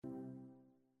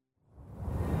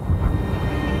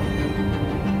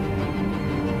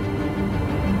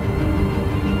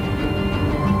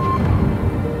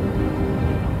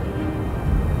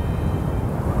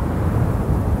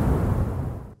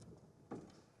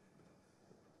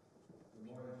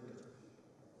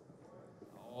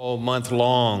All month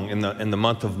long in the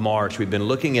month of March, we've been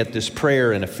looking at this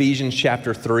prayer in Ephesians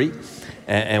chapter 3,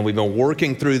 and we've been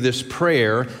working through this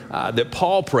prayer that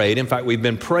Paul prayed. In fact, we've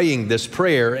been praying this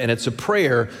prayer, and it's a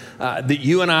prayer that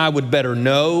you and I would better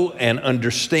know and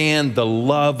understand the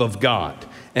love of God.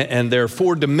 And there are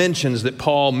four dimensions that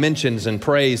Paul mentions and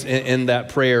prays in that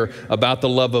prayer about the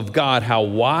love of God: how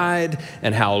wide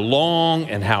and how long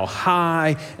and how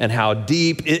high and how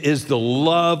deep it is the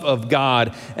love of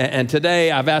God. And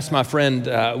today I've asked my friend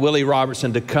Willie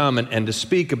Robertson to come and to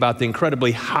speak about the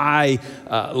incredibly high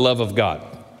love of God.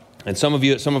 And some of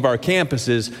you at some of our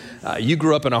campuses, you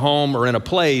grew up in a home or in a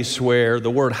place where the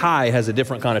word high has a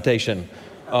different connotation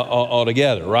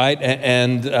altogether, right?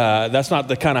 And that's not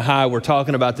the kind of high we're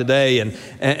talking about today.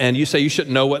 And you say you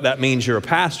shouldn't know what that means. You're a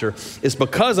pastor. It's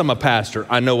because I'm a pastor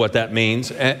I know what that means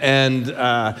and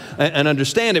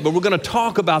understand it. But we're going to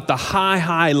talk about the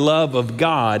high love of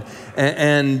God.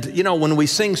 And you know, when we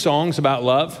sing songs about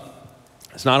love,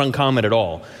 it's not uncommon at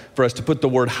all for us to put the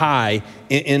word high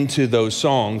into those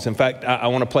songs. In fact, I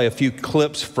want to play a few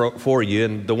clips for you,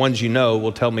 and the ones you know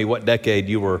will tell me what decade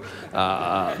you were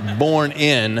born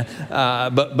in.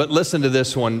 But listen to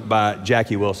this one by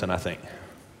Jackie Wilson, I think.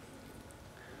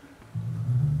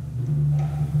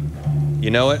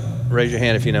 You know it? Raise your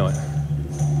hand if you know it.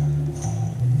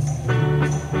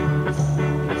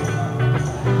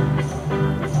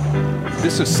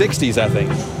 This was 60s, I think.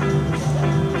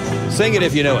 Sing it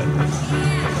if you know it.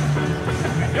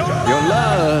 Your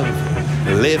love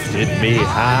lifted me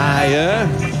higher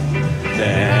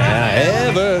than I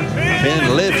ever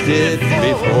been lifted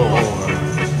before.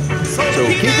 So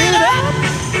keep it up,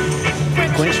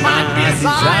 quench my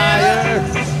desire,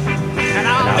 and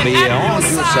I'll be on your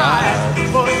side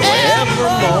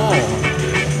forevermore.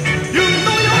 You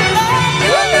know your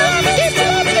love keeps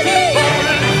lifting me.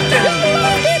 Your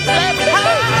love keeps lifting me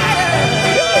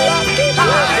higher. Your love keeps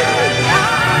lifting me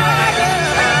higher.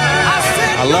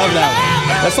 I love that one.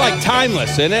 That's like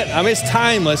timeless, isn't it? I mean, it's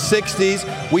timeless,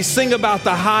 60s. We sing about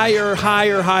the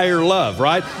higher love,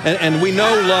 right? And we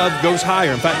know love goes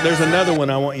higher. In fact, there's another one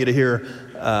I want you to hear,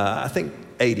 I think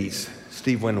 80s,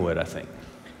 Steve Winwood, I think.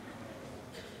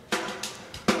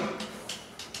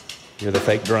 Hear the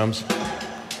fake drums?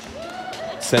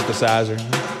 Synthesizer.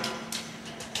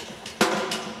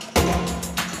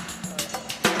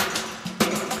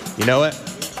 You know it?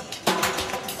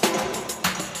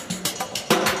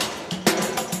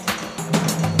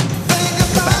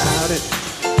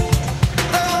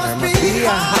 A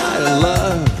high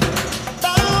love,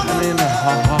 and in the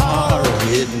heart of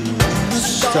hidden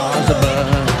stars above.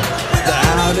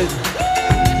 Without it,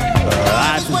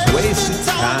 life is wasted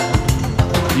time.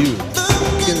 You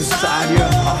look inside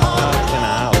your heart, and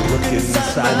I'll look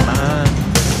inside mine.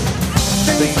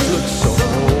 Things look so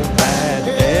bad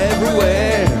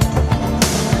everywhere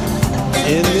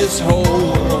in this whole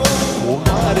world.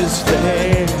 What is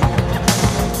fair?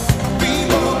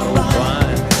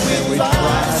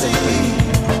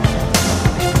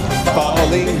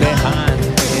 Falling behind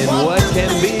in what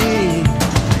can be.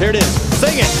 Here it is.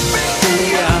 Sing it.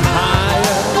 Be a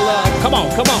higher love. Come on,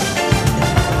 come on.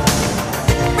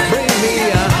 Bring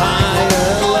me a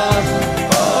higher love.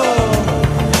 Oh,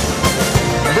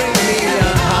 bring me a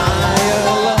higher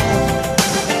love.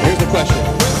 Here's the question.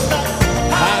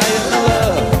 Higher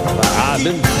love I've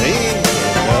been thinking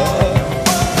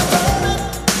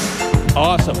of.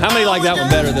 Awesome. How many like that one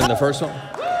better than the first one?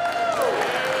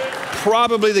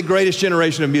 Probably the greatest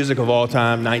generation of music of all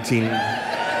time,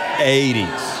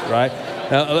 1980s, right?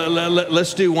 Now,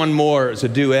 let's do one more. It's a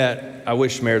duet. I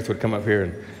wish Meredith would come up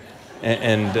here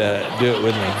and do it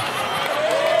with me.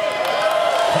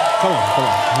 Come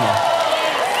on.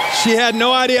 She had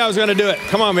no idea I was going to do it.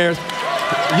 Come on, Meredith.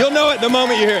 You'll know it the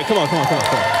moment you hear it. Come on.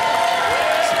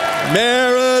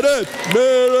 Meredith.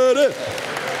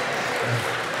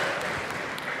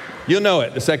 You'll know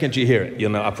it the second you hear it.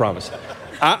 You'll know, I promise.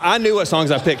 I knew what songs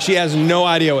I picked. She has no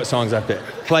idea what songs I picked.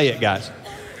 Play it, guys.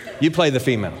 You play the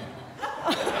female.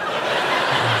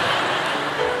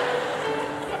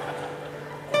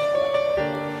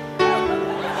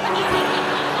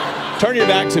 Turn your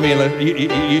back to me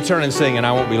and you turn and sing, and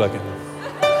I won't be looking.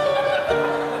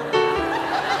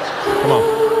 Come on.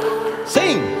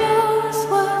 Sing.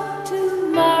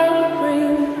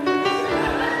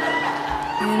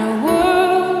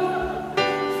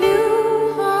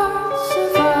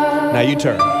 Now you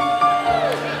turn.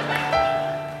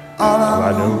 All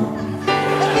I know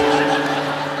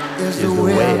is the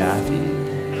way I feel.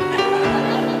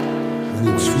 When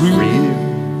it's real,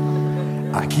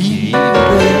 I keep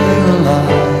it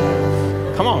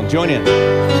alive. Come on, join in.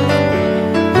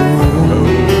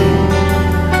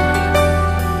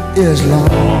 is long.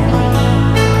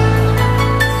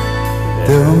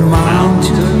 There are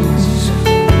mountains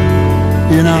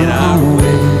in our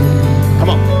way. Come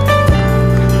on.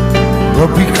 But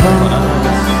we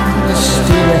climb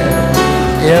still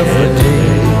every day.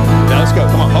 Now let's go.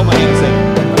 Come on, hold my hand and sing.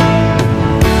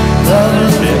 The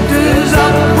lift is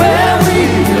up where we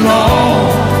belong,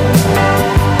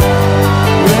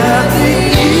 where the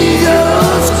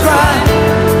eagles cry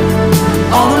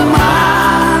on the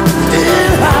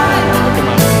mountain high.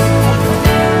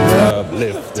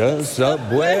 Lift us up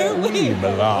where we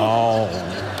belong.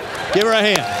 Give her a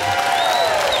hand.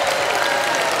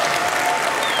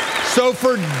 So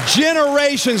for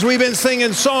generations, we've been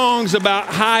singing songs about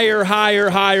higher, higher,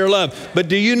 higher love. But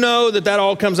do you know that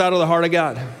all comes out of the heart of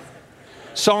God?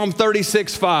 Psalm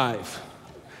 36:5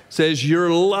 says, your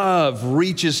love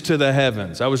reaches to the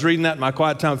heavens. I was reading that in my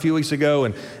quiet time a few weeks ago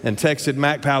and texted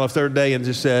Mac Palliff third day and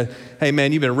just said, hey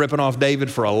man, you've been ripping off David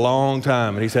for a long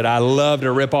time. And he said, I love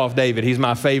to rip off David. He's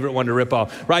my favorite one to rip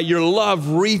off. Right? Your love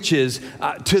reaches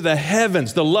to the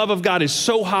heavens. The love of God is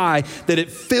so high that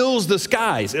it fills the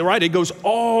skies. Right? It goes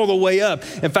all the way up.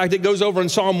 In fact, it goes over in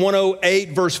Psalm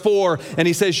 108 verse 4 and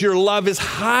he says, your love is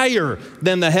higher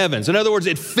than the heavens. In other words,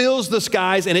 it fills the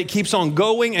skies and it keeps on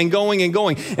going and going and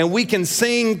going. And we can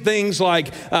sing things like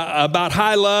about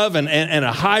high love and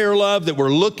a higher love that we're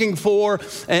looking for.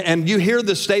 And you hear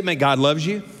the statement, God loves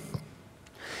you.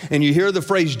 And you hear the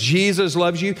phrase, Jesus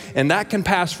loves you. And that can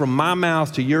pass from my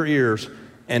mouth to your ears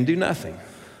and do nothing.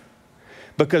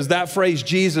 Because that phrase,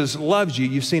 Jesus loves you,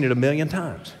 you've seen it a million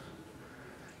times.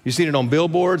 You've seen it on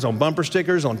billboards, on bumper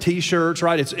stickers, on T-shirts,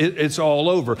 right? It's all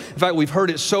over. In fact, we've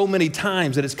heard it so many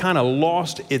times that it's kind of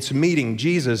lost its meaning.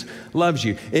 Jesus loves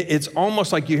you. It's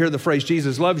almost like you hear the phrase,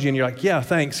 Jesus loves you, and you're like, yeah,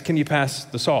 thanks. Can you pass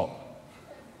the salt?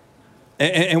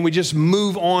 And we just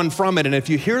move on from it. And if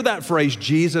you hear that phrase,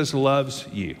 Jesus loves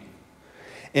you,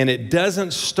 and it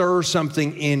doesn't stir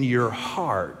something in your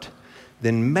heart,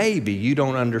 then maybe you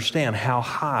don't understand how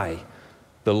high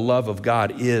the love of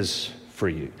God is for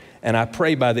you. And I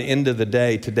pray by the end of the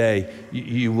day today,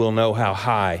 you will know how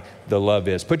high the love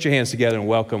is. Put your hands together and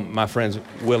welcome my friends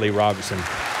Willie Robertson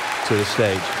to the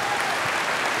stage.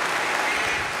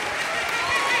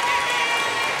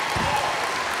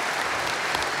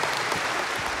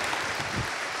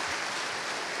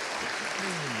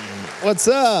 What's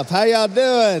up? How y'all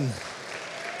doing?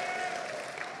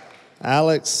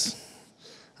 Alex,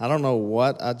 I don't know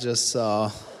what I just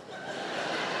saw.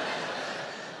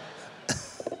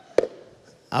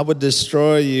 I would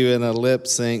destroy you in a lip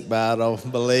sync battle,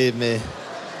 believe me.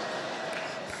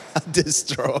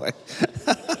 Destroy.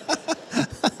 I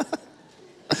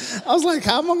was like,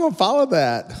 how am I going to follow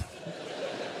that?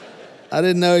 I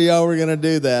didn't know y'all were going to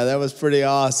do that. That was pretty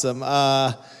awesome.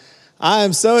 I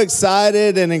am so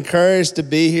excited and encouraged to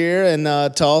be here in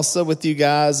Tulsa with you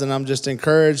guys, and I'm just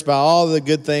encouraged by all the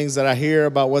good things that I hear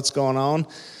about what's going on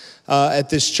at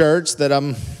this church that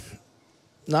I'm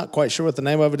not quite sure what the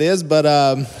name of it is, but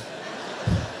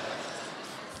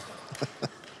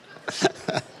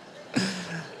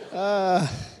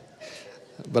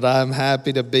but I'm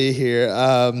happy to be here.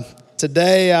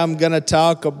 Today I'm going to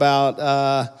talk about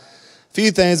a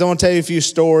few things. I want to tell you a few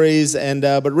stories, and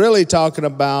but really talking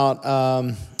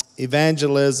about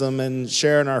evangelism and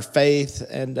sharing our faith,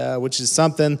 and which is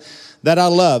something that I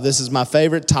love. This is my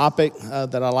favorite topic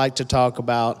that I like to talk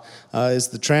about, is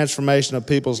the transformation of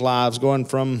people's lives, going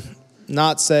from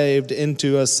not saved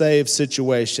into a saved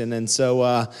situation. And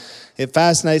so it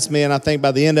fascinates me, and I think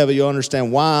by the end of it, you'll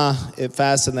understand why it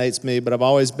fascinates me, but I've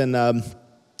always been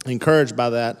encouraged by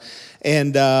that.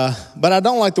 And but I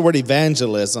don't like the word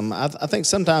evangelism. I think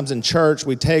sometimes in church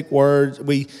we take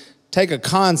a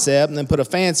concept and then put a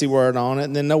fancy word on it,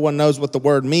 and then no one knows what the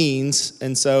word means.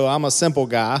 And so I'm a simple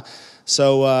guy.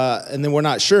 So, and then we're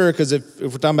not sure, because if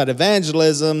we're talking about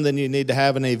evangelism, then you need to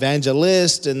have an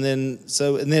evangelist, and then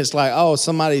it's like, oh,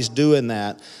 somebody's doing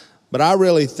that. But I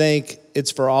really think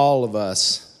it's for all of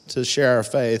us to share our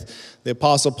faith. The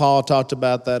Apostle Paul talked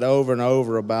about that over and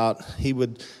over, about he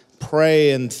would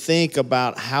pray and think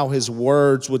about how his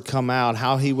words would come out,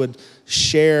 how he would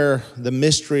share the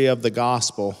mystery of the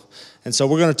gospel. And so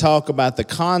we're going to talk about the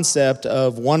concept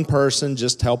of one person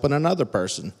just helping another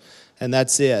person. And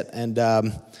that's it. And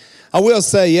I will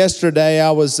say, yesterday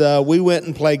we went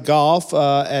and played golf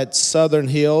at Southern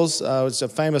Hills. It's a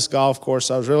famous golf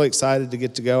course. I was really excited to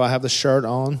get to go. I have the shirt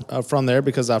on from there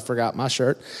because I forgot my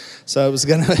shirt. So it was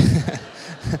gonna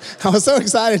I was so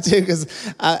excited too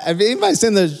because have anybody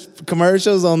seen the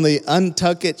commercials on the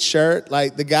Untuck It shirt?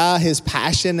 Like the guy, his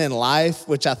passion in life,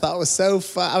 which I thought was so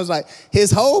fun. I was like,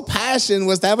 his whole passion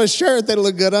was to have a shirt that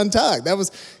looked good untucked. That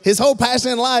was his whole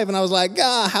passion in life. And I was like,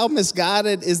 God, how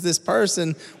misguided is this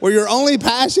person where your only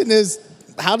passion is,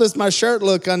 how does my shirt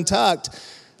look untucked?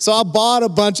 So I bought a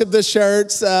bunch of the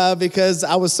shirts because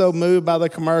I was so moved by the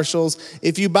commercials.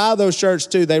 If you buy those shirts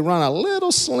too, they run a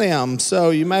little slim, so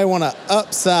you may want to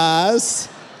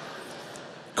upsize.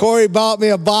 Corey bought me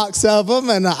a box of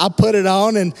them, and I put it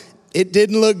on, and it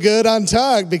didn't look good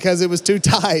untucked because it was too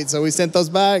tight. So we sent those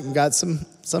back and got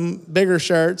some bigger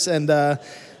shirts, and then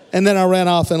I ran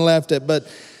off and left it. But,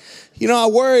 you know, I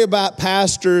worry about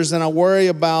pastors, and I worry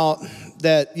about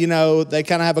that, you know, they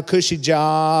kind of have a cushy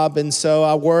job. And so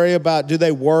I worry about, do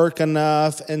they work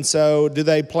enough? And so do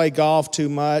they play golf too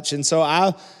much? And so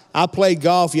I played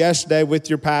golf yesterday with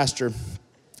your pastor.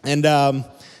 And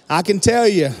I can tell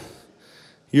you,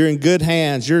 you're in good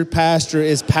hands. Your pastor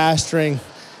is pastoring.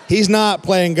 He's not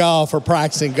playing golf or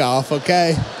practicing golf,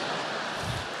 okay?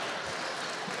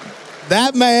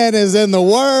 That man is in the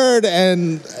Word,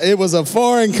 and it was a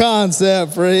foreign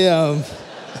concept for him.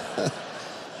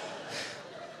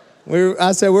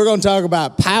 I said, we're going to talk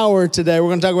about power today. We're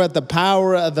going to talk about the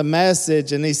power of the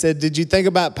message. And he said, did you think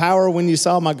about power when you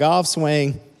saw my golf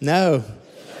swing? No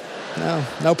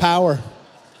power.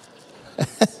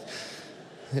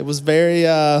 It was very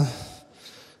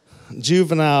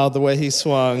juvenile the way he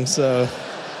swung. So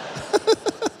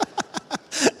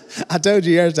I told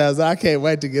you yesterday, I can't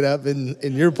wait to get up in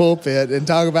your pulpit and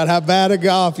talk about how bad at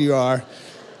golf you are.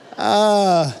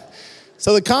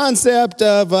 So the concept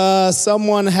of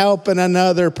someone helping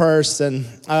another person.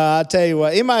 I tell you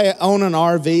what, anybody own an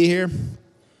RV here?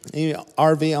 Any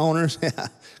RV owners? Yeah,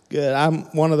 good. I'm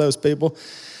one of those people.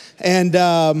 And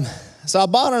so I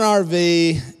bought an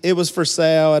RV. It was for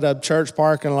sale at a church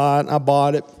parking lot. I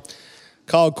bought it.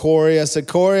 Called Corey. I said,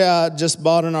 Corey, I just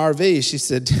bought an RV. She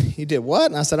said, you did what?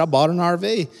 And I said, I bought an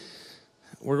RV.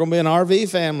 We're going to be an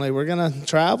RV family. We're going to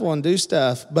travel and do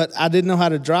stuff. But I didn't know how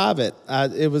to drive it.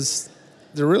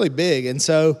 They're really big. And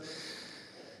so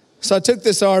I took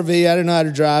this RV. I didn't know how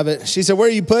to drive it. She said, where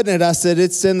are you putting it? I said,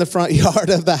 it's in the front yard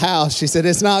of the house. She said,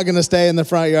 it's not going to stay in the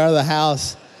front yard of the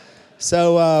house.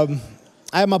 So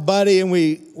I had my buddy, and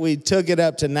we took it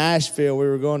up to Nashville. We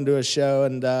were going to do a show,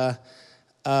 and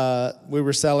we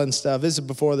were selling stuff. This is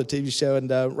before the TV show,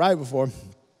 and right before.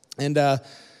 And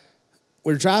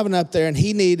we were driving up there, and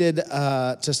he needed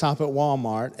to stop at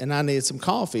Walmart, and I needed some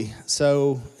coffee.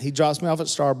 So he drops me off at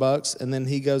Starbucks, and then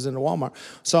he goes into Walmart.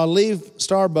 So I leave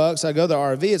Starbucks. I go to the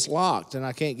RV. It's locked, and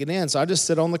I can't get in. So I just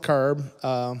sit on the curb.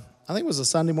 I think it was a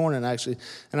Sunday morning, actually.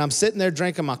 And I'm sitting there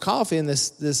drinking my coffee, and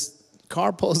this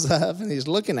car pulls up, and he's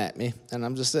looking at me. And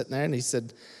I'm just sitting there, and he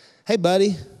said, hey,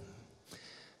 buddy,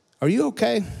 are you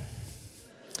okay?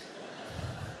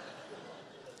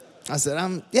 I said,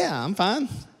 I'm fine.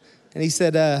 And he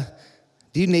said,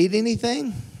 do you need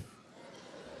anything?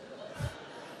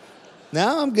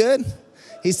 No, I'm good.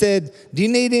 He said, do you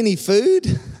need any food?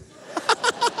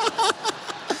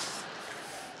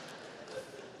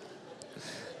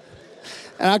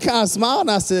 And I kind of smiled,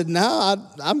 and I said, no,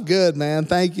 I'm good, man.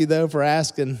 Thank you, though, for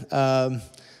asking.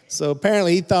 So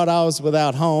apparently he thought I was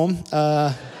without home.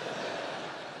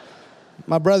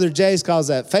 My brother Jace calls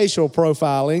that facial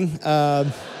profiling.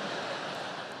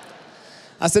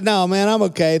 I said, no, man, I'm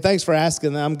okay. Thanks for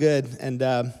asking. I'm good. And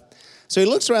so he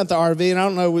looks around the RV, and I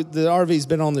don't know, the RV's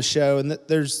been on the show, and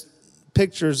there's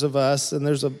pictures of us, and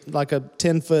there's like a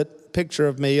 10-foot picture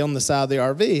of me on the side of the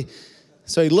RV.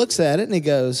 So he looks at it, and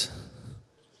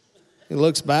he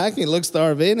looks back, he looks at the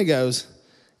RV, and he goes,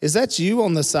 is that you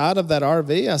on the side of that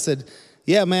RV? I said,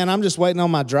 yeah, man, I'm just waiting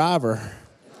on my driver.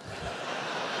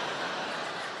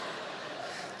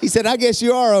 He said, I guess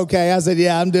you are okay. I said,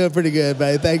 yeah, I'm doing pretty good,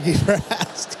 babe. Thank you for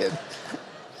asking.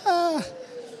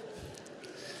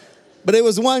 But it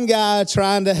was one guy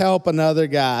trying to help another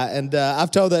guy. And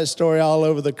I've told that story all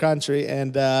over the country.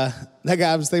 And that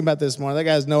guy, I was thinking about this morning, that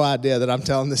guy has no idea that I'm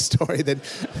telling this story.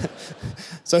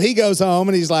 So he goes home,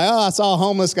 and he's like, oh, I saw a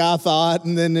homeless guy, I thought.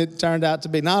 And then it turned out to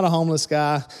be not a homeless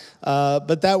guy.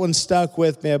 But that one stuck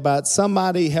with me about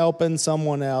somebody helping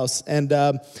someone else. And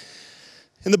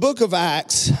in the book of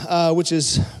Acts, which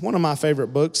is one of my favorite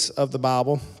books of the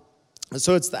Bible,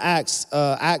 so it's the Acts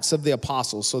of the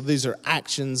Apostles. So these are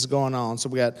actions going on. So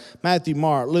we got Matthew,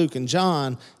 Mark, Luke, and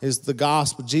John is the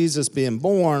gospel, Jesus being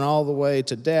born all the way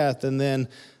to death. And then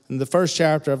in the first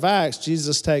chapter of Acts,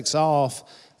 Jesus takes off,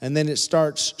 and then it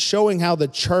starts showing how the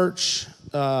church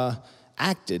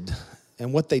acted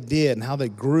and what they did and how they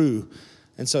grew.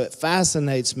 And so it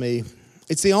fascinates me.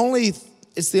 It's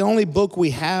the only book we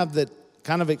have that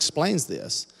kind of explains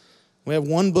this. We have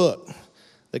one book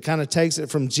that kind of takes it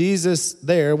from Jesus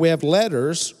there. We have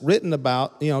letters written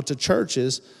about, to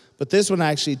churches, but this one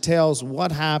actually tells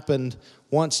what happened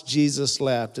once Jesus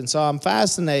left. And so I'm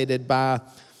fascinated by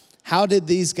how did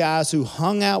these guys who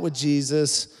hung out with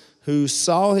Jesus, who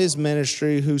saw his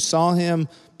ministry, who saw him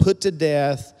put to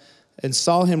death and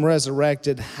saw him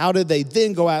resurrected, how did they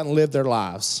then go out and live their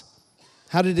lives?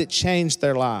 How did it change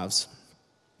their lives?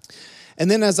 And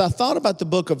then as I thought about the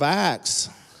book of Acts,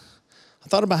 I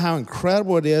thought about how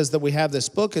incredible it is that we have this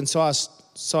book. And so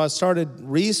I started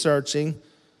researching,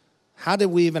 how did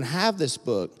we even have this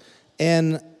book?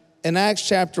 And in Acts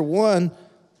chapter 1,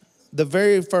 the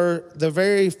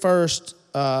very first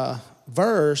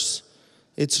verse,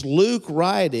 it's Luke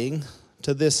writing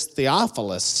to this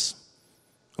Theophilus.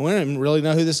 And we don't even really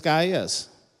know who this guy is.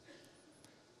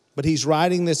 But he's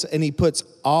writing this, and he puts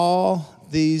all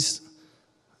these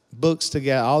books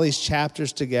together, all these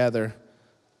chapters together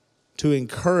to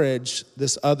encourage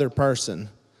this other person.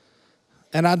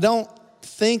 And I don't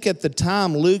think at the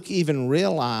time Luke even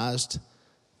realized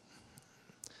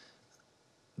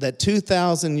that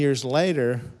 2,000 years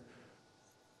later,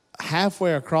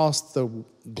 halfway across the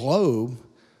globe,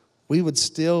 we would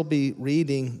still be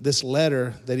reading this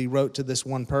letter that he wrote to this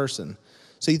one person.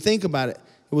 So you think about it.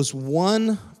 It was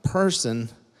one person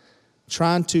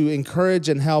trying to encourage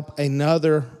and help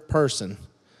another person.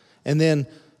 And then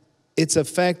it's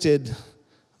affected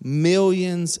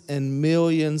millions and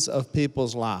millions of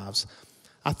people's lives.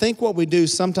 I think what we do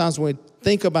sometimes when we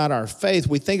think about our faith,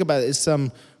 we think about it as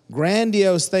some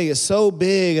grandiose thing. It's so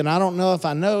big, and I don't know if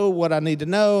I know what I need to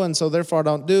know, and so therefore I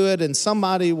don't do it, and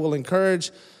somebody will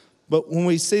encourage. But when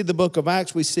we see the book of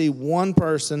Acts, we see one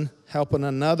person helping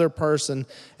another person,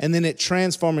 and then it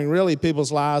transforming really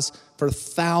people's lives for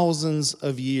thousands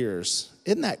of years.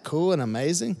 Isn't that cool and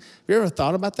amazing? Have you ever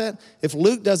thought about that? If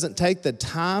Luke doesn't take the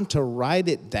time to write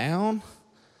it down,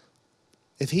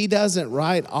 if he doesn't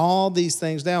write all these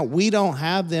things down, we don't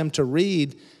have them to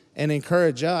read and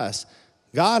encourage us.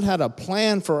 God had a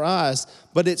plan for us,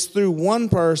 but it's through one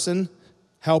person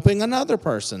helping another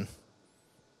person.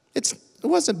 It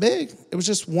wasn't big. It was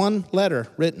just one letter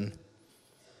written.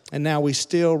 And now we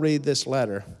still read this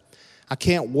letter. I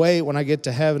can't wait when I get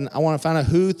to heaven. I want to find out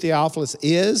who Theophilus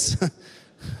is.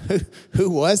 Who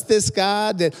was this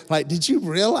guy? Did you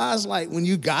realize, when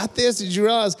you got this, did you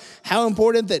realize how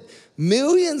important that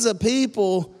millions of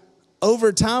people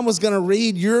over time was going to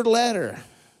read your letter?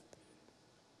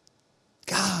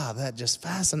 God, that just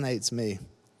fascinates me.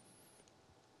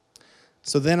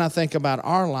 So then I think about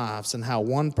our lives and how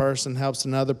one person helps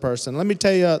another person. Let me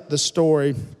tell you the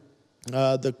story,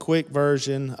 the quick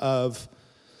version of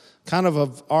kind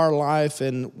of our life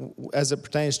and as it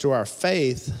pertains to our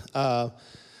faith. So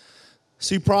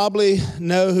you probably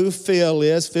know who Phil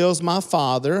is. Phil's my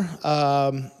father.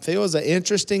 Phil is an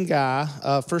interesting guy,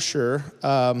 for sure.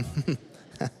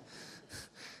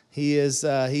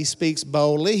 He speaks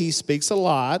boldly. He speaks a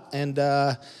lot,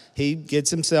 and he gets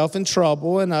himself in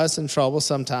trouble and us in trouble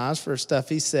sometimes for stuff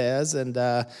he says, and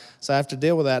so I have to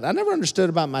deal with that. I never understood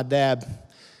about my dad.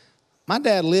 My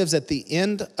dad lives at the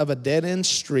end of a dead-end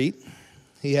street.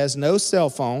 He has no cell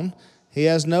phone. He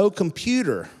has no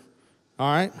computer,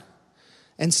 all right?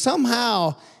 And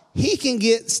somehow he can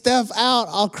get stuff out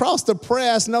across the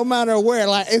press no matter where.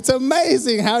 It's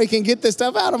amazing how he can get this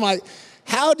stuff out. I'm like,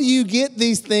 how do you get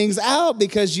these things out?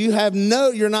 Because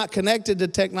you're not connected to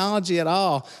technology at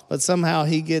all. But somehow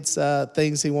he gets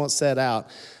things he won't set out.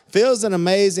 Phil's an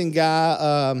amazing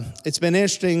guy. It's been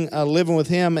interesting living with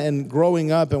him and growing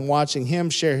up and watching him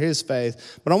share his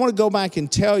faith. But I want to go back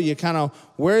and tell you kind of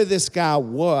where this guy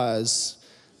was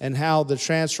and how the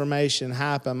transformation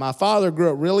happened. My father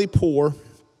grew up really poor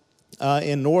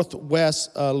in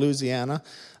northwest Louisiana,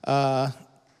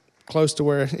 close to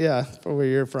where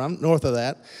you're from, north of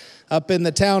that. Up in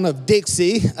the town of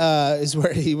Dixie is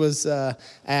where he was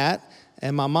at.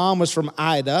 And my mom was from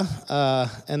Ida,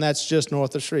 and that's just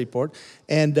north of Shreveport.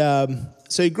 And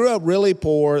so he grew up really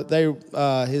poor.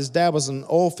 His dad was an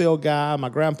oil field guy. My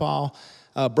grandpa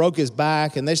broke his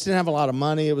back, and they just didn't have a lot of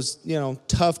money. It was,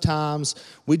 tough times.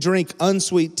 We drink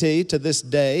unsweet tea to this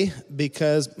day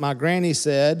because my granny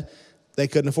said they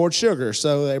couldn't afford sugar,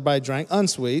 so everybody drank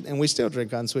unsweet, and we still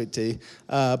drink unsweet tea.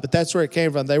 But that's where it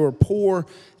came from. They were poor,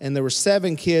 and there were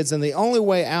 7 kids, and the only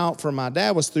way out for my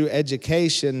dad was through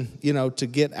education, to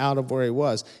get out of where he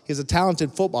was. He's a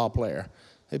talented football player,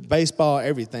 baseball,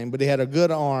 everything, but he had a good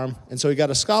arm, and so he got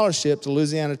a scholarship to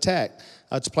Louisiana Tech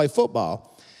to play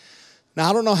football. Now,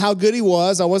 I don't know how good he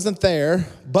was. I wasn't there,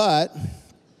 but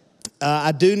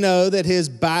I do know that his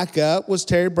backup was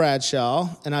Terry Bradshaw,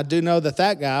 and I do know that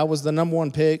that guy was the number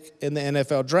 1 pick in the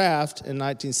NFL draft in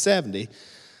 1970.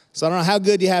 So I don't know how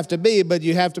good you have to be, but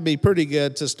you have to be pretty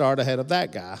good to start ahead of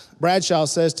that guy. Bradshaw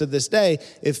says to this day,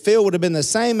 if Phil would have been the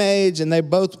same age and they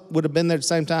both would have been there at the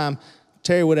same time,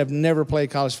 Terry would have never played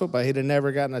college football. He'd have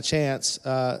never gotten a chance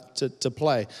to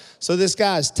play. So this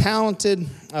guy is talented.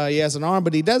 He has an arm,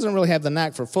 but he doesn't really have the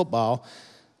knack for football.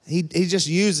 He just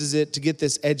uses it to get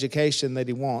this education that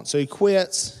he wants. So he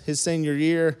quits his senior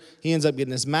year. He ends up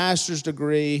getting his master's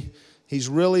degree. He's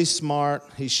really smart.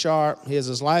 He's sharp. He has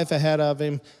his life ahead of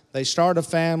him. They start a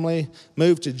family,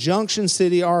 move to Junction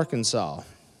City, Arkansas.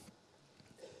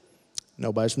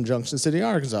 Nobody's from Junction City,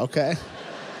 Arkansas. Okay.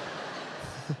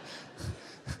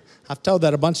 I've told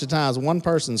that a bunch of times. One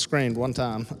person screamed one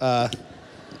time. I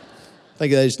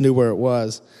think they just knew where it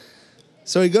was.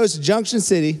 So he goes to Junction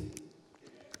City.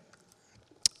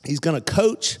 He's going to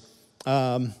coach,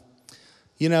 and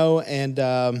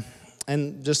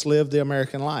just live the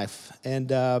American life.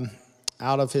 And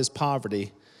out of his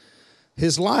poverty,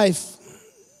 his life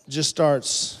just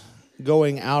starts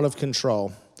going out of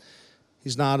control.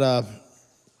 He's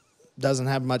doesn't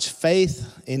have much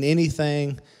faith in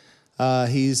anything.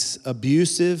 He's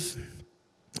abusive.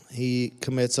 He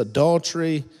commits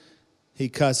adultery. He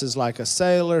cusses like a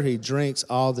sailor. He drinks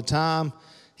all the time.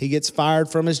 He gets fired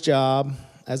from his job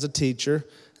as a teacher.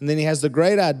 And then he has the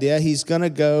great idea he's going to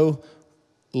go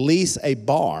lease a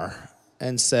bar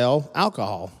and sell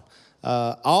alcohol.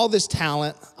 All this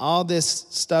talent, all this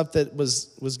stuff that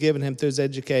was given him through his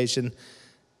education,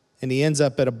 and he ends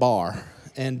up at a bar.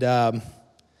 And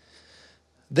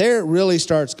there it really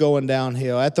starts going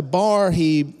downhill. At the bar,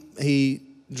 he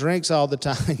drinks all the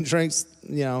time. He drinks,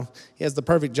 he has the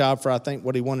perfect job for, I think,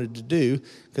 what he wanted to do,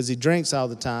 because he drinks all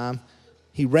the time.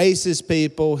 He races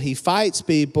people. He fights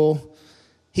people.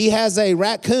 He has a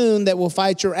raccoon that will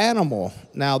fight your animal.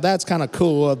 Now, that's kind of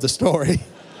cool of the story.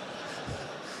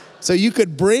 So you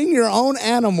could bring your own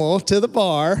animal to the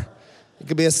bar. It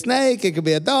could be a snake, it could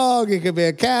be a dog, it could be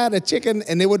a cat, a chicken,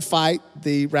 and it would fight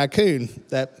the raccoon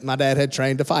that my dad had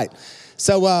trained to fight.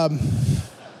 So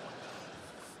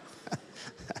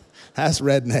that's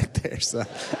redneck there.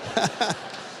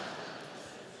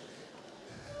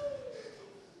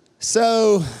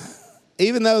 So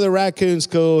even though the raccoon's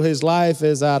cool, his life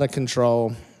is out of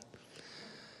control.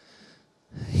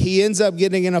 He ends up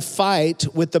getting in a fight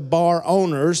with the bar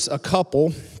owners, a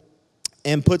couple,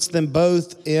 and puts them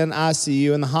both in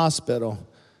ICU in the hospital.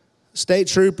 State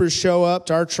troopers show up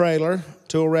to our trailer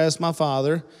to arrest my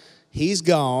father. He's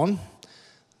gone.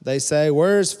 They say,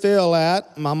 "Where's Phil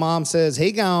at?" My mom says,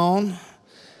 "He gone."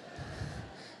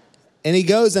 And he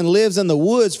goes and lives in the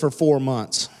woods for 4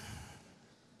 months.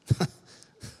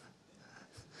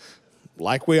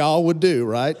 Like we all would do,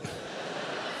 right?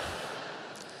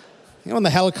 When the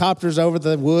helicopter's over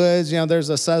the woods, there's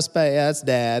a suspect. Yeah, that's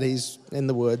Dad. He's in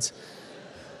the woods.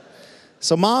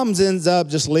 So Mom ends up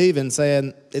just leaving,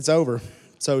 saying it's over.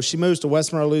 So she moves to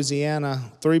West Monroe,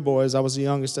 Louisiana. 3 boys. I was the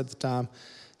youngest at the time.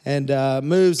 And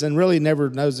moves and really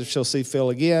never knows if she'll see Phil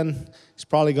again. He's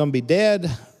probably going to be dead.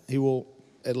 He will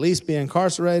at least be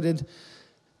incarcerated.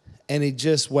 And he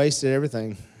just wasted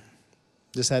everything.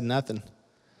 Just had nothing.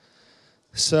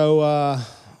 So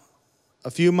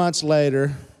a few months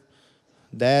later,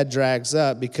 Dad drags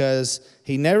up because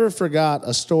he never forgot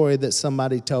a story that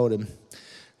somebody told him.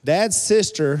 Dad's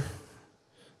sister,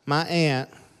 my aunt,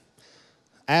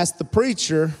 asked the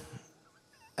preacher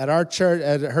at our church,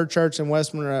 at her church in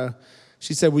West Monroe,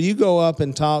 she said, "Will you go up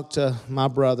and talk to my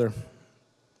brother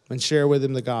and share with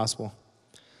him the gospel?"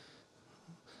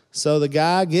 So the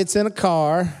guy gets in a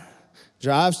car,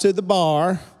 drives to the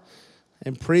bar,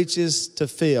 and preaches to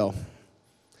Phil.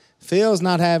 Phil's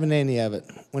not having any of it.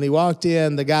 When he walked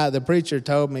in, the preacher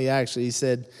told me, actually, he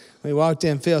said, when he walked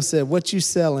in, Phil said, "What you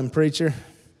selling, preacher?"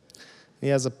 He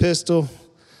has a pistol.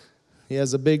 He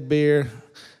has a big beer.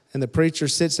 And the preacher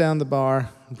sits down at the bar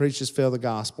and preaches Phil the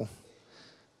gospel.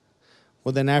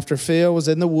 Well, then after Phil was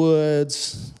in the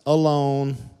woods,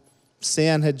 alone,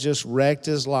 sin had just wrecked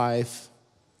his life,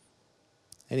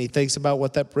 and he thinks about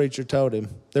what that preacher told him.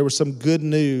 There was some good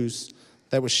news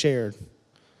that was shared.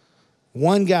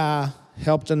 One guy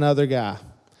helped another guy.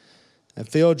 And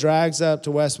Phil drags up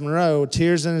to West Monroe,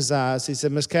 tears in his eyes. He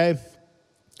said, "Miss Kay,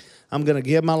 I'm going to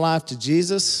give my life to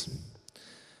Jesus,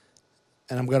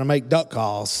 and I'm going to make duck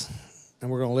calls, and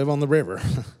we're going to live on the river."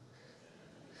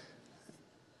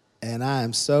 And I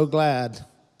am so glad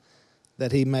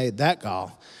that he made that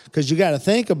call. Because you got to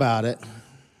think about it.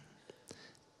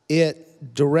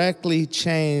 It directly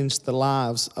changed the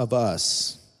lives of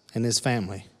us and his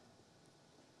family.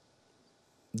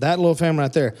 that little family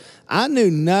right there, I knew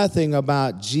nothing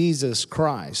about Jesus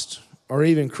Christ or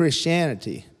even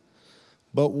Christianity.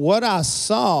 But what I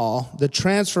saw, the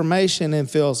transformation in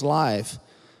Phil's life,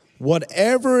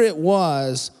 whatever it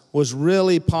was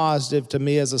really positive to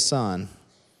me as a son.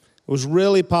 It was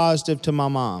really positive to my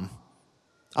mom.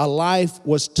 Our life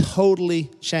was totally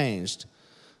changed.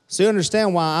 So you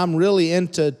understand why I'm really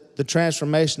into the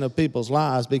transformation of people's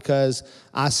lives, because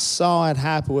I saw it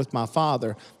happen with my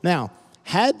father. Now,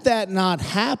 had that not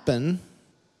happened,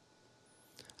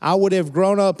 I would have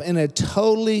grown up in a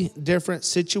totally different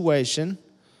situation.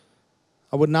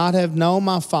 I would not have known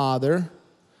my father.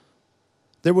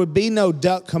 There would be no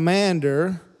Duck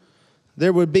Commander.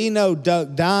 There would be no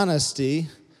Duck Dynasty.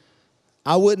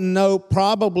 I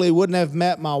probably wouldn't have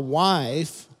met my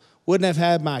wife, wouldn't have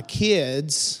had my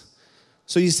kids.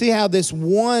 So you see how this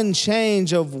one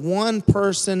change of one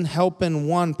person helping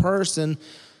one person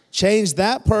changed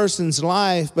that person's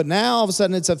life, but now all of a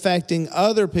sudden it's affecting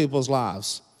other people's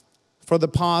lives for the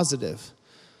positive.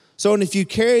 So, and if you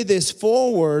carry this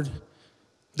forward,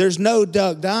 there's no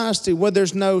Duck Dynasty,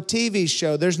 there's no TV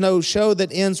show, there's no show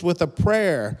that ends with a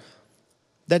prayer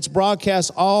that's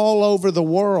broadcast all over the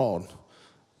world.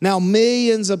 Now,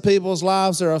 millions of people's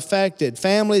lives are affected.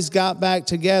 Families got back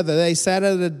together. They sat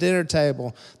at a dinner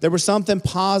table. There was something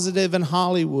positive in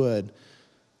Hollywood.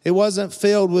 It wasn't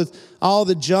filled with all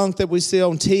the junk that we see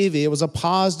on TV. It was a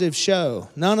positive show.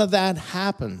 None of that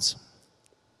happens.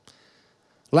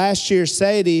 Last year,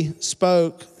 Sadie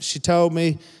spoke. She told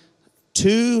me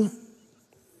 2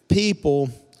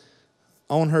 people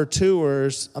on her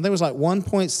tours, I think it was like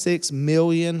 1.6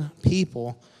 million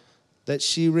people that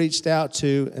she reached out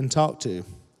to and talked to.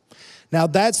 Now,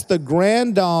 that's the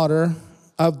granddaughter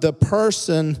of the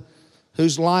person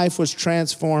whose life was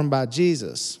transformed by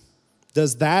Jesus.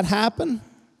 Does that happen?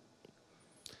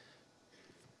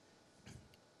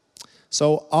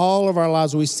 So all of our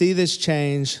lives, we see this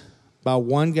change by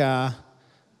one guy,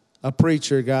 a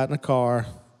preacher, got in a car,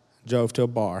 drove to a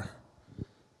bar.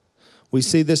 We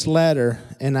see this letter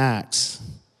in Acts.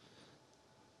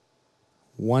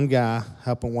 One guy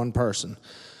helping one person.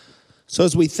 So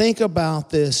as we think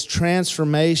about this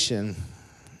transformation,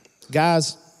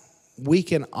 guys, we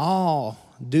can all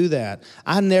do that.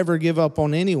 I never give up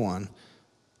on anyone,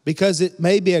 because it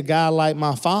may be a guy like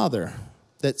my father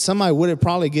that somebody would have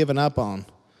probably given up on.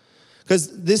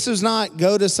 Because this is not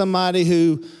go to somebody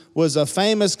who was a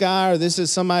famous guy, or this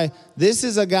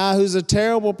is a guy who's a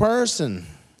terrible person.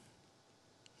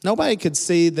 Nobody could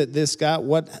see that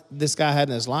what this guy had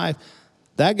in his life.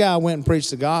 That guy went and preached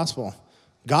the gospel.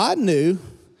 God knew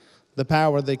the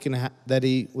power that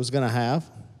he was going to have.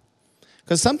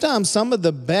 Because sometimes some of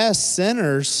the best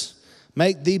sinners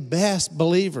make the best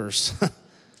believers.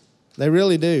 They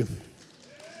really do.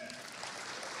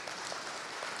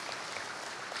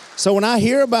 So when I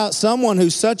hear about someone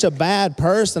who's such a bad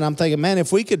person, I'm thinking, man,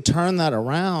 if we could turn that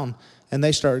around and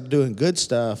they start doing good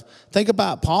stuff. Think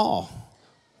about Paul.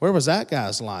 Where was that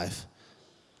guy's life?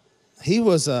 He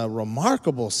was a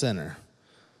remarkable sinner.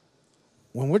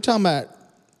 When we're talking about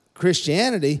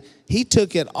Christianity, he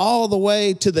took it all the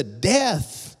way to the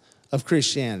death of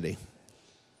Christianity.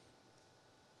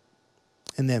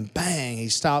 And then bang, he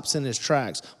stops in his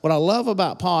tracks. What I love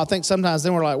about Paul, I think sometimes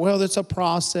then we're like, well, it's a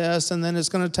process and then it's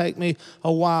going to take me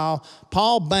a while.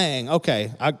 Paul, bang,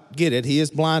 okay, I get it. He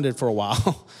is blinded for a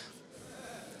while.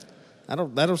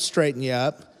 That'll straighten you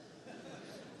up.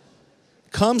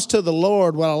 Comes to the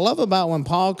Lord. What I love about when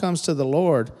Paul comes to the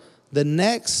Lord, the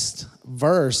next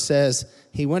verse says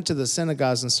he went to the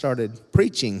synagogues and started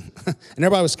preaching. And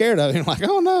everybody was scared of him, like,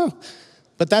 oh no.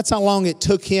 But that's how long it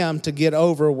took him to get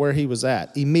over where he was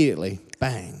at. Immediately,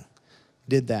 bang,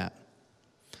 did that.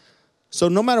 So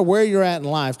no matter where you're at in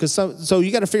life, because so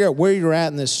you got to figure out where you're at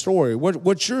in this story.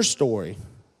 What's your story?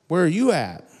 Where are you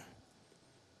at?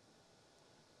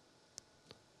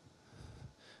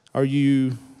 Are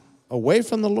you away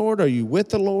from the Lord? Are you with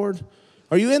the Lord?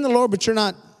 Are you in the Lord, but you're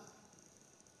not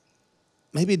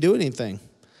maybe doing anything?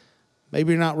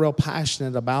 Maybe you're not real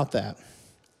passionate about that.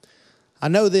 I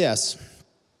know this.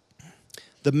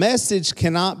 The message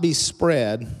cannot be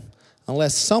spread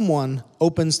unless someone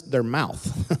opens their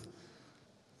mouth.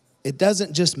 It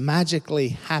doesn't just magically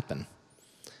happen.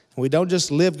 We don't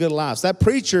just live good lives. That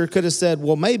preacher could have said,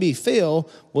 well, maybe Phil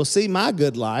will see my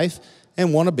good life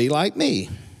and want to be like me.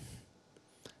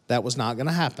 That was not going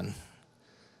to happen.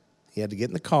 He had to get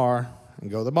in the car and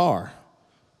go to the bar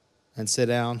and sit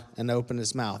down and open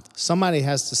his mouth. Somebody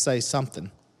has to say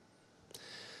something.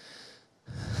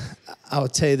 I'll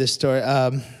tell you this story.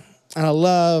 And I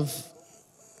love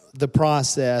the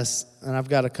process, and I've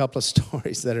got a couple of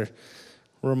stories that are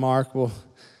remarkable.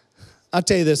 I'll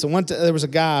tell you this. There was a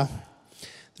guy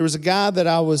that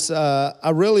I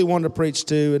really wanted to preach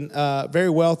to, and a very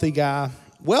wealthy guy.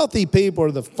 Wealthy people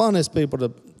are the funnest people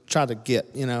to try to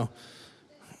get,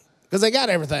 because they got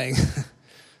everything.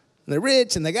 They're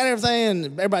rich and they got everything, and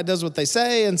everybody does what they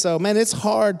say. And so, man, it's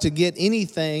hard to get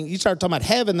anything. You start talking about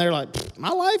heaven, they're like, my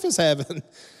life is heaven.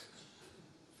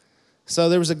 So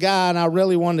there was a guy, and I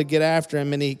really wanted to get after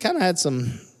him, and he kind of had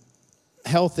some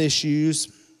health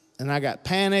issues, and I got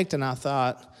panicked, and I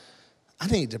thought, I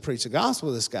need to preach the gospel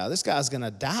to this guy. This guy's going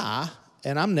to die,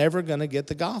 and I'm never going to get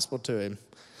the gospel to him.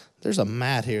 There's a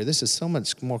mat here. This is so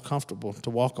much more comfortable to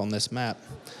walk on this mat.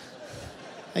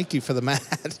 Thank you for the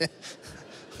mat.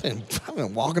 I've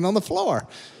been walking on the floor.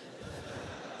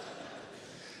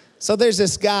 So there's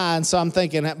this guy, and so I'm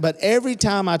thinking, but every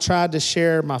time I tried to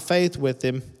share my faith with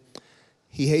him,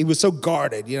 he was so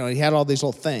guarded. He had all these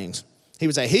little things. He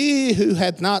would say, he who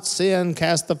hath not sinned,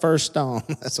 cast the first stone.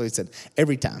 That's what he said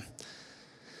every time.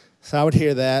 So I would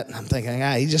hear that, and I'm thinking,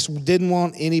 he just didn't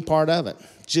want any part of it.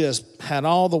 Just had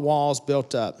all the walls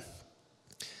built up.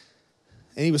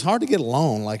 And he was hard to get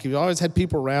along. Like, he always had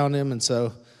people around him, and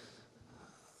so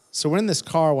we're in this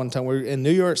car one time. We're in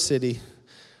New York City.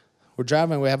 We're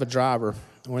driving. We have a driver.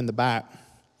 We're in the back.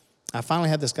 I finally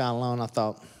had this guy alone. I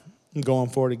thought, I'm going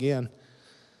for it again.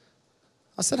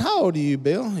 I said, how old are you,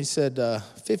 Bill? He said,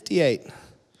 58.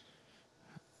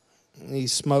 He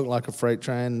smoked like a freight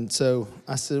train. So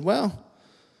I said, well,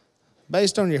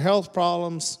 based on your health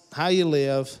problems, how you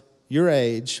live, your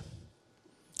age,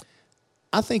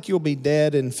 I think you'll be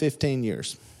dead in 15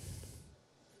 years.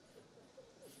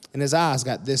 And his eyes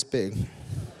got this big.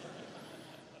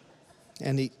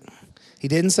 And he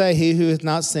didn't say, he who hath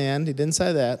not sinned. He didn't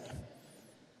say that.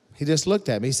 He just looked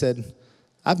at me. He said,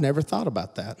 I've never thought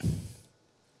about that.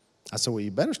 I said, well,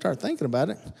 you better start thinking about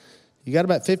it. You got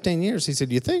about 15 years. He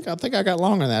said, you think? I think I got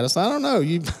longer than that. I said, I don't know.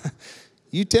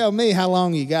 You tell me how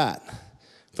long you got.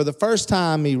 For the first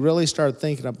time, he really started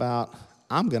thinking about,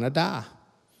 I'm going to die.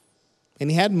 And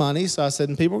he had money, so I said,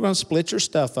 and people are going to split your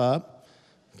stuff up.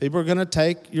 People are going to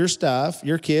take your stuff.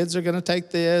 Your kids are going to take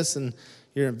this, and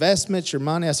your investments, your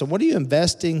money. I said, what are you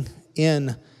investing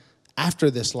in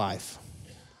after this life?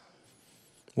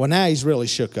 Well, now he's really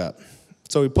shook up.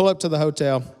 So we pull up to the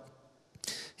hotel.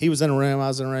 He was in a room. I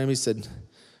was in a room. He said,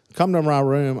 come to my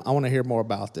room. I want to hear more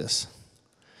about this.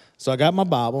 So I got my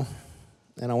Bible,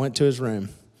 and I went to his room.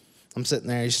 I'm sitting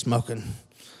there. He's smoking.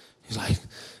 He's like,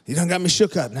 you done got me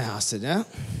shook up now. I said, yeah.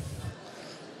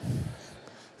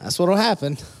 That's what'll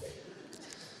happen.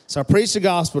 So I preached the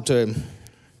gospel to him.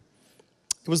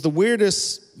 It was the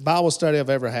weirdest Bible study I've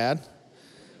ever had.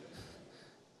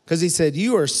 Because he said,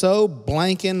 you are so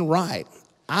blanking right.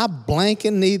 I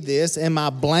blanking need this in my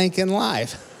blanking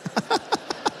life.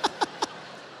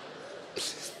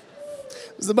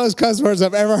 It's the most cuss words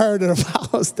I've ever heard in a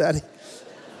Bible study.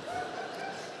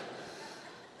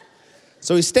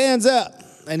 So he stands up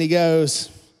and he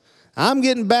goes, I'm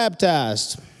getting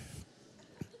baptized.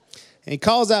 And he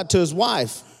calls out to his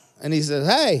wife and he says,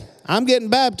 hey, I'm getting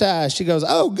baptized. She goes,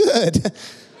 oh, good.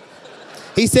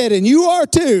 He said, and you are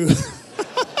too.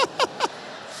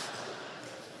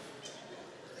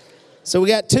 So we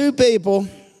got two people.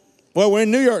 Well, we're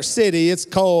in New York City. It's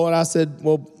cold. And I said,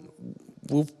 well,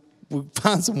 we'll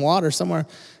find some water somewhere.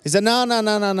 He said, no,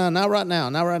 not right now,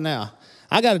 not right now.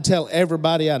 I got to tell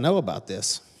everybody I know about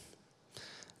this.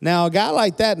 Now, a guy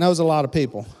like that knows a lot of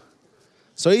people.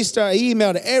 So he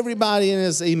emailed everybody in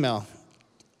his email,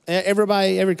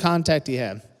 everybody, every contact he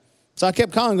had. So I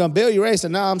kept calling, going, Bill, you ready? He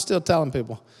said, no, I'm still telling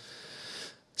people.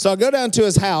 So I go down to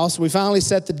his house. We finally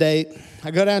set the date.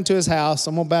 I go down to his house.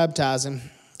 I'm going to baptize him.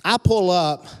 I pull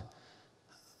up.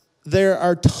 There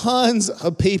are tons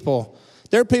of people.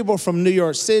 There are people from New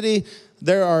York City.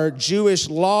 There are Jewish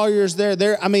lawyers there.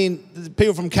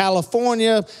 People from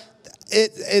California.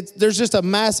 There's just a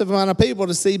massive amount of people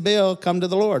to see Bill come to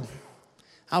the Lord.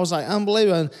 I was like,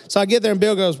 unbelievable. So I get there and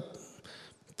Bill goes,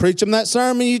 preach him that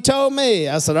sermon you told me.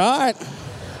 I said, all right.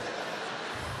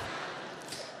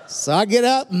 So I get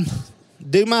up and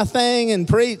do my thing and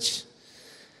preach.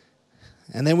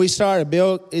 And then we started.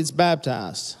 Bill is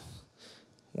baptized.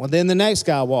 Well, then the next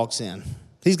guy walks in.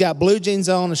 He's got blue jeans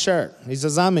on, a shirt. He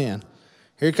says, I'm in.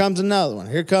 Here comes another one.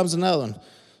 Here comes another one.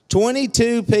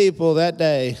 22 people that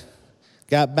day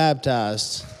got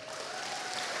baptized.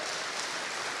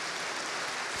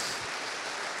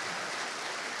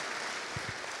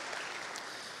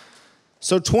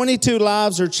 So 22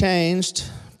 lives are changed.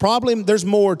 Probably there's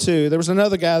more too. There was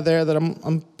another guy there that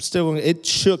I'm still, it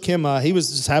shook him up. He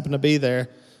was just happened to be there.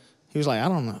 He was like, I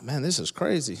don't know, man, this is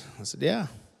crazy. I said, yeah,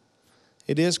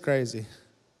 it is crazy.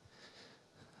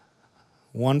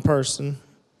 one person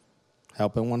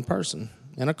helping one person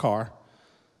in a car,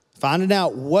 finding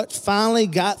out what finally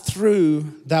got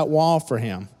through that wall for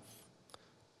him.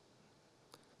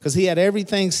 Because he had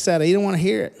everything set. He didn't want to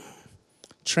hear it.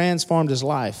 Transformed his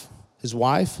life. His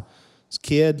wife, his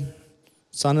kid,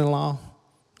 son-in-law,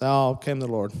 they all came to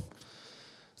the Lord.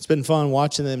 It's been fun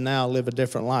watching them now live a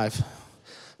different life.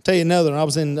 I'll tell you another one. I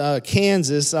was in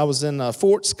Kansas. I was in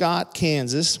Fort Scott,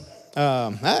 Kansas.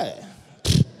 Hey,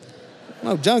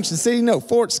 no, Junction City, no,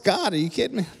 Fort Scott. Are you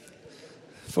kidding me?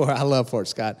 I love Fort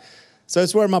Scott. So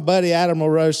it's where my buddy Adam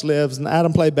LaRoche lives, and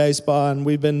Adam played baseball, and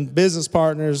we've been business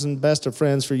partners and best of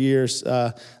friends for years.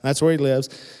 That's where he lives,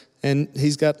 and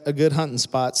he's got a good hunting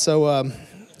spot. So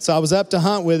I was up to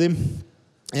hunt with him,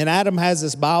 and Adam has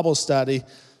this Bible study.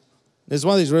 It's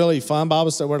one of these really fun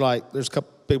Bible studies where, like, there's a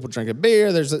couple people drinking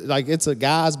beer. It's a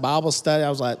guy's Bible study. I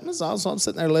was like, this is awesome. I'm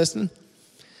sitting there listening.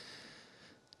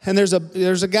 And there's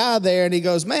a guy there, and he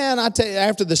goes, man, I tell you,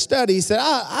 after the study, he said,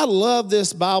 I love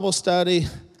this Bible study.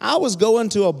 I was going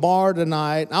to a bar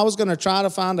tonight. I was going to try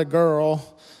to find a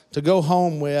girl to go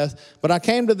home with, but I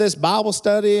came to this Bible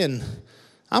study, and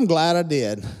I'm glad I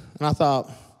did. And I thought,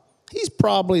 he's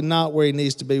probably not where he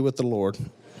needs to be with the Lord.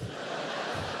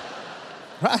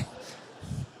 Right?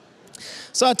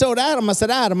 So I told Adam, that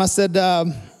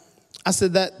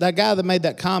guy that made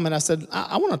that comment, I said,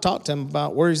 I want to talk to him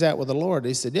about where he's at with the Lord.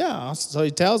 He said, yeah. So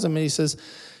he tells him, and he says,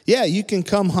 yeah, you can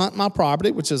come hunt my property,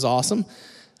 which is awesome.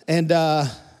 And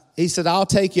he said, I'll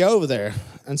take you over there.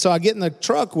 And so I get in the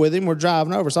truck with him. We're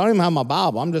driving over. So I don't even have my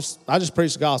Bible. I just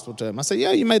preach the gospel to him. I said,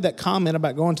 yeah, you made that comment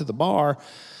about going to the bar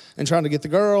and trying to get the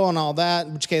girl and all that,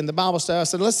 which came to the Bible study. I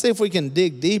said, let's see if we can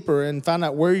dig deeper and find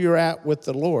out where you're at with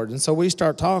the Lord. And so we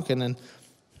start talking, and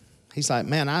he's like,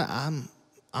 man,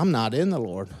 I'm not in the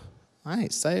Lord. I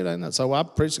ain't saved. So I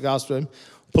preach the gospel to him.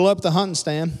 Pull up the hunting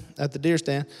stand at the deer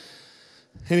stand.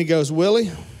 And he goes, Willie,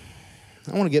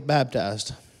 I want to get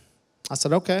baptized. I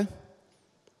said, okay.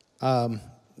 I'll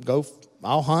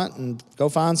hunt and go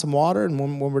find some water, and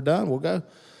when we're done, we'll go.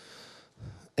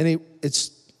 And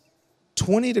it's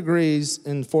 20 degrees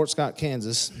in Fort Scott,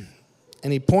 Kansas,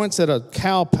 and he points at a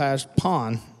cow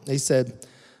pond. He said,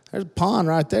 there's a pond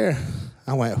right there.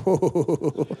 I went,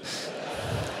 whoa.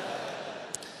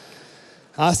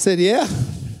 I said, yeah,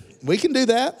 we can do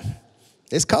that.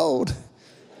 It's cold.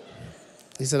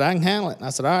 He said, I can handle it. And I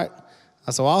said, all right.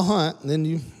 I said, well, I'll hunt, and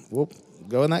then we'll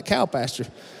go in that cow pasture.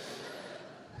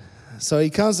 So he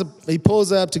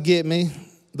pulls up to get me.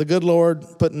 The good Lord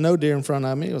put no deer in front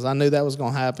of me because I knew that was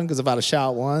going to happen, because if I'd have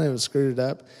shot one, it would have screwed it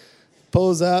up.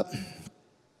 Pulls up.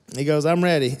 He goes, I'm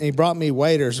ready. And he brought me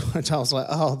waders, which I was like,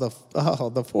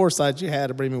 the foresight you had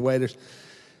to bring me waders.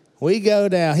 We go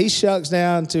down. He shucks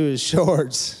down to his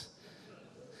shorts.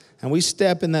 And we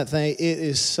step in that thing. It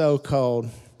is so cold.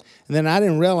 And then I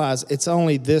didn't realize it's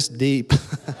only this deep.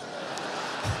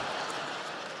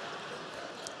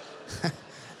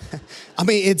 I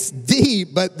mean, it's deep,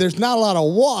 but there's not a lot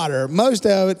of water. Most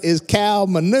of it is cow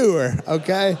manure,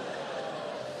 okay?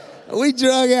 We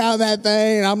drug out that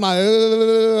thing, and I'm like,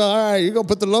 all right, you're going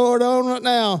to put the Lord on right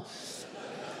now.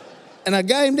 And I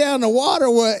got him down in the water.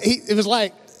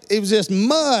 It was just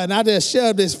mud, and I just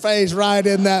shoved his face right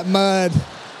in that mud.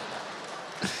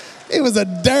 It was a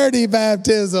dirty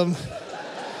baptism.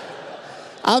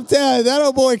 I'm telling you, that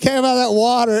old boy came out of that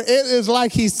water. It is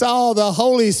like he saw the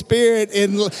Holy Spirit,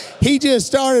 and he just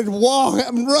started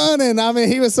walking, running. I mean,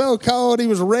 he was so cold. He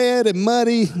was red and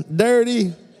muddy,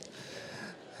 dirty.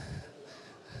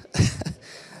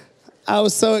 I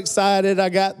was so excited. I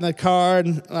got in the car,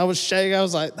 and I was shaking. I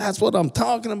was like, that's what I'm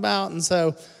talking about. And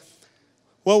so,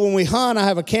 well, when we hunt, I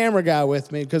have a camera guy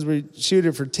with me because we shoot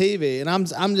it for TV. And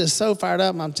I'm just so fired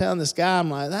up, and I'm telling this guy, I'm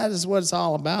like, that is what it's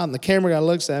all about. And the camera guy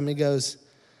looks at me and goes,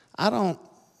 I don't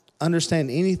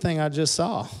understand anything I just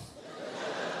saw.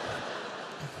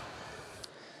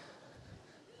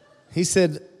 He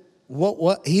said,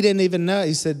 what? He didn't even know.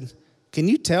 He said, can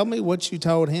you tell me what you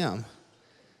told him?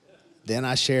 Then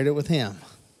I shared it with him.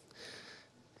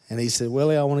 And he said,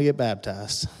 Willie, I want to get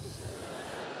baptized.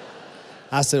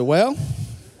 I said, well,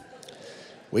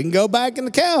 we can go back in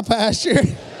the cow pasture,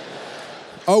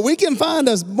 or we can find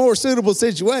a more suitable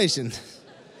situation.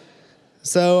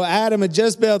 So Adam had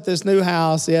just built this new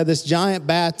house. He had this giant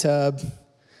bathtub.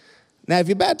 Now, if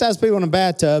you baptize people in a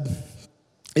bathtub,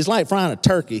 it's like frying a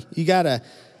turkey.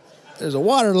 There's a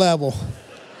water level.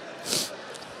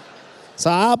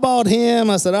 So I bought him.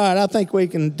 I said, all right, I think we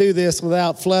can do this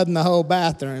without flooding the whole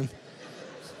bathroom.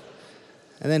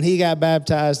 And then he got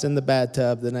baptized in the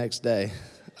bathtub the next day.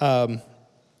 So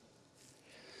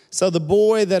the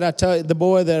boy that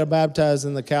I baptized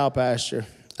in the cow pasture,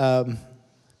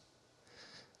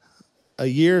 a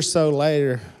year or so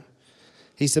later,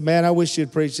 he said, man, I wish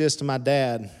you'd preach this to my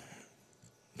dad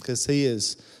because he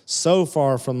is so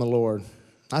far from the Lord.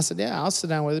 I said, yeah, I'll sit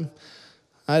down with him.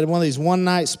 I had one of these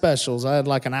one-night specials. I had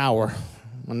like an hour.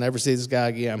 I'll never see this guy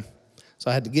again.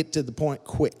 So I had to get to the point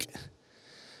quick.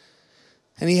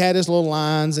 And he had his little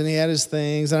lines and he had his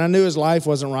things. And I knew his life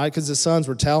wasn't right because his sons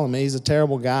were telling me he's a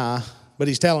terrible guy. But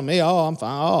he's telling me, oh, I'm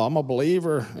fine. Oh, I'm a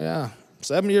believer. Yeah,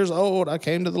 7 years old, I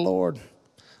came to the Lord.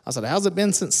 I said, how's it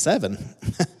been since 7?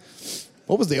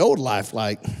 What was the old life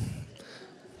like?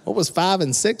 What was 5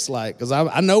 and 6 like? Because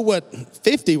I know what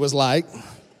 50 was like.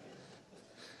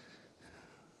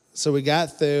 So we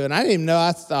got through, and I didn't even know.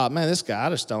 I thought, man, this guy, I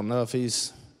just don't know if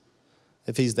he's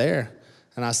there.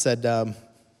 And I said,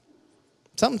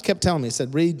 something kept telling me. He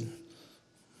said, read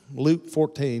Luke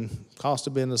 14, cost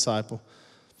of being a disciple.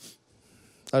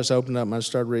 I just opened up and I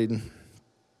started reading.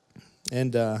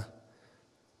 And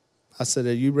I said,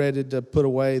 are you ready to put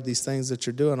away these things that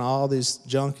you're doing, all this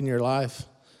junk in your life,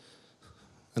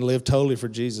 and live totally for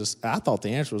Jesus? I thought the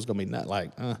answer was going to be not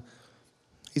like,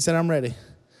 He said, I'm ready.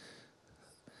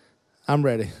 I'm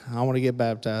ready. I want to get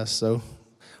baptized. So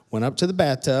went up to the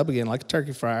bathtub, again, like a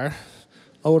turkey fryer,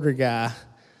 older guy,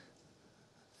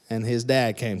 and his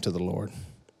dad came to the Lord.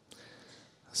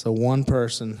 So one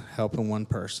person helping one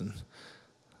person.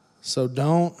 So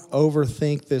don't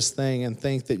overthink this thing and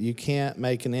think that you can't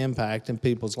make an impact in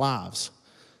people's lives.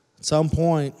 At some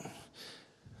point,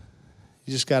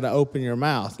 you just got to open your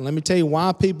mouth. And let me tell you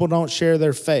why people don't share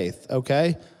their faith,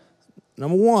 okay?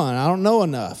 Number one, I don't know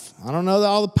enough. I don't know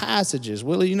all the passages.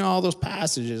 Willie, you know all those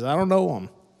passages. I don't know them.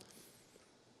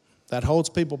 That holds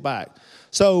people back.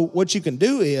 So what you can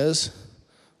do is,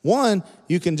 one,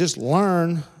 you can just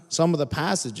learn some of the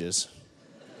passages.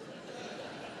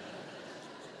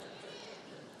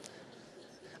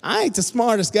 I ain't the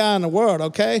smartest guy in the world,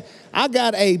 okay? I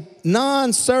got a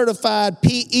non-certified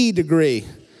PE degree.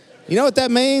 You know what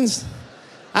that means?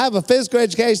 I have a physical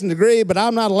education degree, but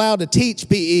I'm not allowed to teach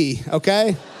PE,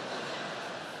 okay?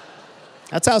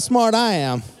 That's how smart I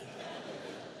am.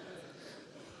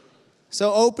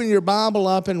 So open your Bible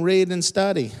up and read and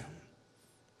study.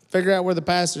 Figure out where the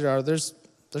passages are. There's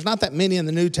not that many in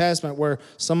the New Testament where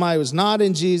somebody was not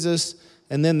in Jesus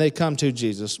and then they come to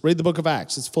Jesus. Read the book of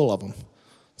Acts. It's full of them.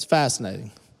 It's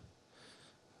fascinating.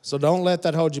 So don't let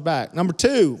that hold you back. Number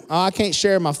two, I can't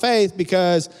share my faith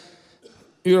because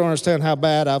you don't understand how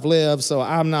bad I've lived, so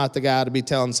I'm not the guy to be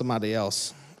telling somebody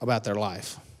else about their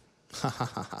life.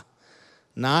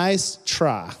 Nice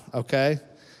try, okay?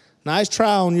 Nice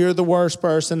try on you're the worst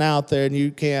person out there and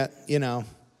you can't,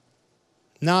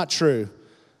 Not true.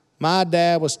 My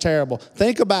dad was terrible.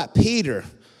 Think about Peter.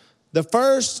 The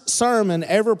first sermon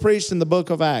ever preached in the book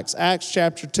of Acts, Acts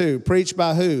chapter 2, preached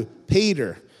by who?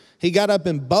 Peter. He got up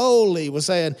and boldly was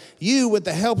saying, you, with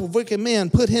the help of wicked men,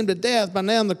 put him to death by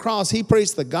nailing the cross. He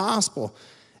preached the gospel.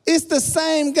 It's the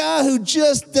same guy who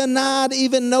just denied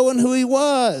even knowing who he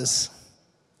was.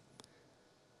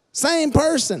 Same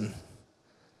person.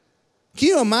 Can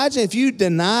you imagine if you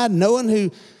denied knowing who?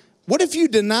 What if you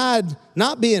denied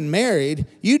not being married?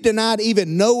 You denied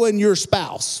even knowing your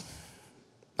spouse.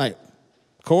 Like,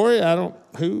 Corey, I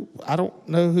don't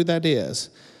know who that is.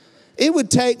 It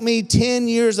would take me 10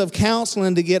 years of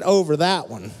counseling to get over that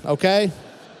one, okay?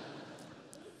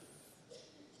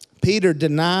 Peter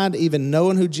denied even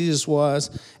knowing who Jesus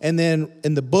was, and then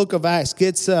in the book of Acts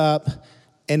gets up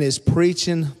and is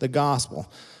preaching the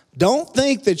gospel. Don't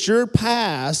think that your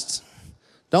past,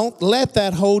 don't let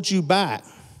that hold you back.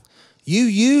 You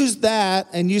use that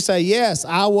and you say, yes,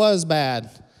 I was bad.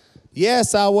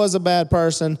 Yes, I was a bad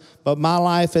person, but my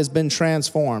life has been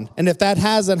transformed. And if that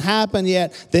hasn't happened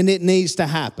yet, then it needs to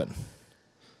happen.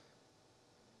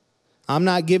 I'm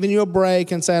not giving you a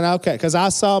break and saying, okay, because I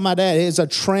saw my dad. It's a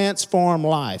transformed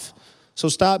life. So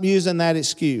stop using that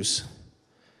excuse.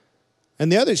 And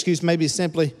the other excuse may be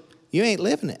simply, you ain't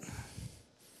living it.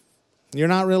 You're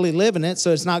not really living it,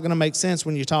 so it's not going to make sense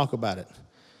when you talk about it.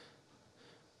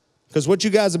 Because what you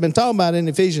guys have been talking about in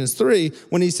Ephesians 3,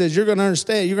 when he says you're going to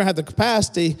understand, you're going to have the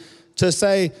capacity to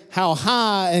say how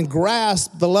high and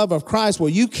grasp the love of Christ. Well,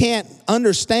 you can't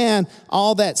understand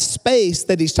all that space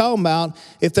that he's talking about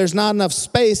if there's not enough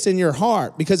space in your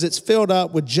heart because it's filled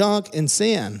up with junk and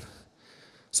sin.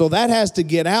 So that has to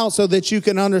get out so that you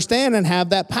can understand and have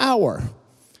that power.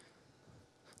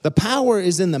 The power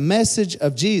is in the message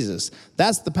of Jesus.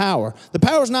 That's the power. The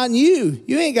power's not in you.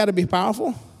 You ain't got to be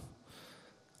powerful.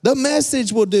 The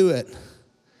message will do it.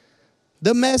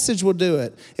 The message will do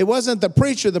it. It wasn't the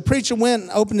preacher. The preacher went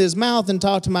and opened his mouth and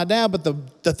talked to my dad, but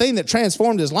the thing that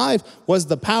transformed his life was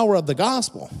the power of the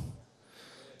gospel.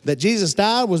 That Jesus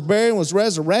died, was buried, and was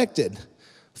resurrected.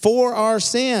 for our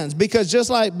sins. Because just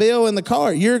like Bill in the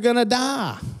car, you're going to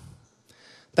die.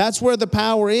 That's where the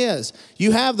power is.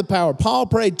 You have the power. Paul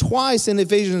prayed twice in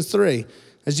Ephesians 3.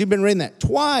 As you've been reading that,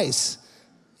 twice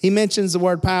he mentions the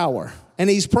word power. And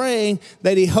he's praying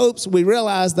that he hopes we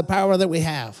realize the power that we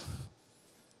have.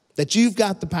 That you've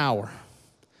got the power.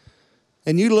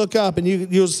 And you look up and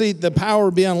you'll see the power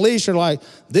be unleashed. You're like,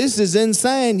 this is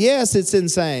insane. Yes, it's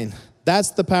insane.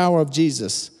 That's the power of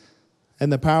Jesus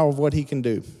and the power of what he can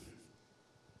do.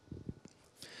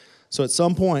 So at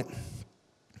some point,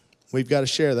 we've got to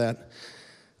share that.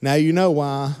 Now you know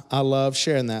why I love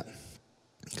sharing that.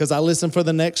 Because I listen for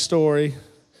the next story,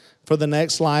 for the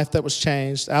next life that was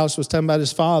changed. Alex was talking about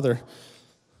his father,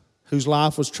 whose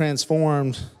life was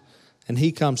transformed, and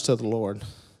he comes to the Lord.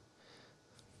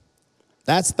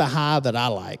 That's the high that I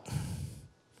like.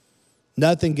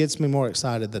 Nothing gets me more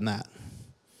excited than that.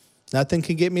 Nothing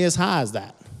can get me as high as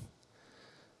that.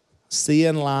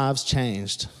 Seeing lives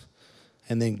changed,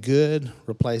 and then good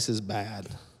replaces bad.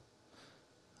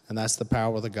 And that's the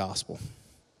power of the gospel.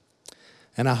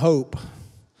 And I hope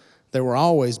that we're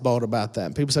always bold about that.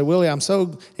 And people say, Willie, I'm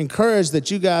so encouraged that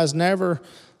you guys never,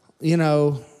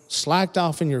 slacked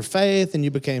off in your faith and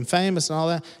you became famous and all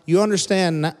that. You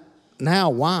understand now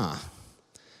why.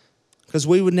 Because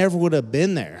we would have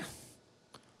been there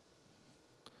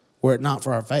were it not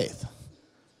for our faith.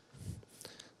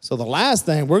 So the last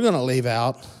thing we're going to leave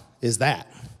out is that.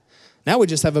 Now we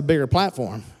just have a bigger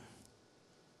platform.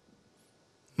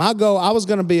 My goal, I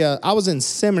was in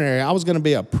seminary. I was going to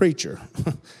be a preacher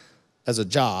as a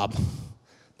job.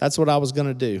 That's what I was going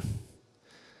to do.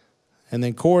 And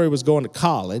then Corey was going to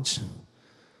college.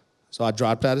 So I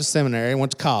dropped out of seminary and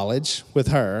went to college with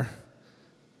her.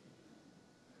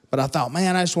 But I thought,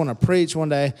 man, I just want to preach one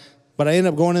day. But I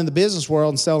ended up going in the business world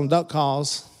and selling duck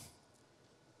calls.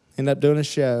 Ended up doing a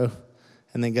show.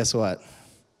 And then guess what?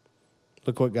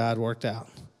 Look what God worked out.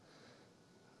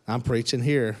 I'm preaching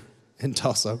here in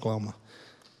Tulsa, Oklahoma,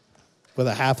 with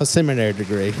a half a seminary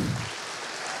degree.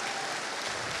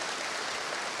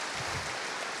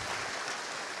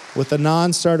 With a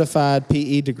non-certified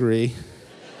PE degree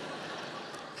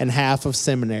and half of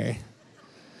seminary.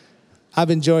 I've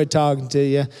enjoyed talking to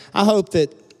you. I hope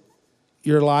that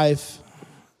your life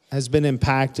has been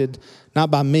impacted, not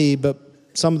by me, but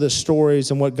some of the stories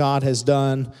and what God has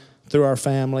done through our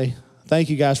family. Thank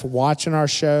you guys for watching our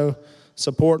show,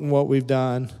 supporting what we've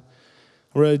done.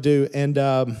 I really do. And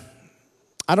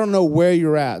I don't know where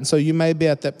you're at. And so you may be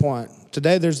at that point.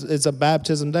 Today it's a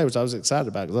baptism day, which I was excited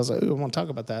about because I was like, ooh, I want to talk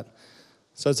about that.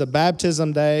 So it's a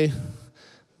baptism day.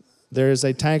 There is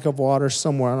a tank of water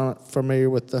somewhere. I'm not familiar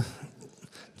with the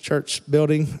church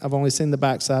building. I've only seen the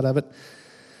backside of it.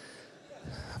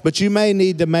 But you may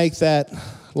need to make that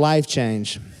life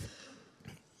change.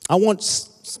 I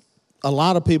want a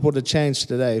lot of people to change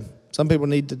today. Some people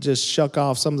need to just shuck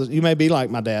off some of the, you may be like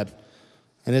my dad,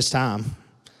 and it's time.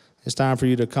 It's time for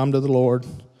you to come to the Lord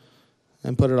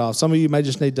and put it off. Some of you may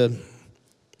just need to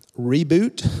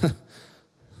reboot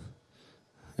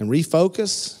and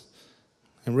refocus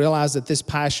and realize that this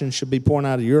passion should be pouring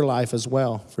out of your life as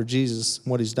well for Jesus and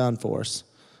what he's done for us.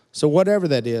 So whatever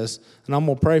that is, and I'm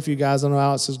going to pray for you guys. I know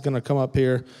Alex is going to come up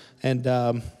here and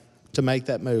to make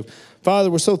that move.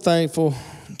 Father, we're so thankful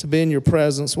to be in your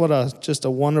presence. What just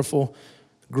a wonderful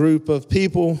group of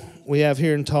people we have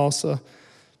here in Tulsa.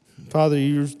 Father,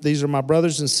 these are my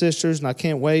brothers and sisters, and I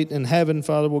can't wait. In heaven,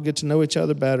 Father, we'll get to know each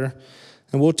other better.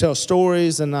 And we'll tell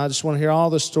stories, and I just want to hear all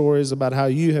the stories about how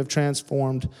you have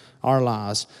transformed our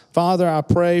lives. Father, I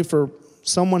pray for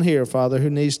someone here, Father, who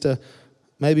needs to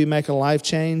maybe make a life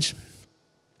change.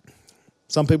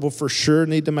 Some people for sure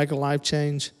need to make a life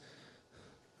change.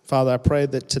 Father, I pray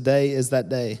that today is that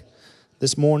day.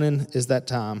 This morning is that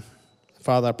time.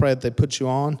 Father, I pray that they put you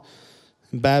on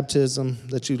in baptism,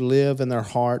 that you live in their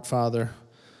heart, Father.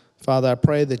 Father, I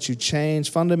pray that you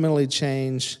fundamentally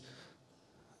change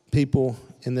people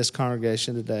in this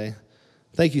congregation today.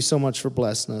 Thank you so much for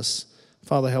blessing us.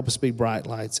 Father, help us be bright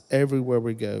lights everywhere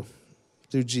we go.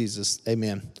 Through Jesus,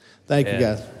 amen. Thank you,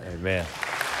 guys. Amen.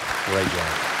 Great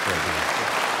job. Great job.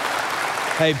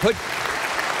 Hey,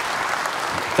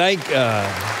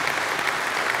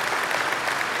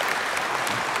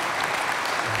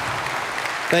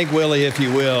 thank Willie, if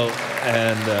you will,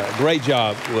 and great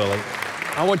job, Willie.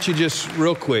 I want you just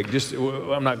real quick,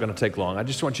 I'm not going to take long. I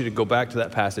just want you to go back to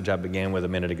that passage I began with a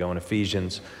minute ago in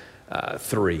Ephesians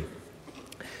 3.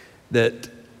 That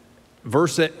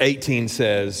verse 18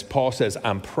 says, Paul says,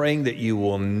 I'm praying that you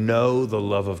will know the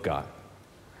love of God.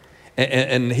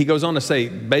 And he goes on to say,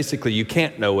 basically, you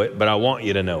can't know it, but I want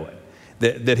you to know it.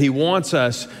 that he wants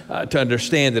us to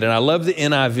understand it. And I love the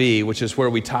NIV, which is where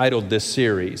we titled this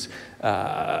series,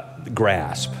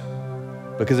 Grasp.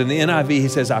 Because in the NIV, he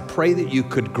says, I pray that you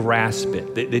could grasp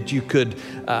it, that you could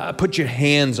put your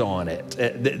hands on it,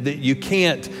 that you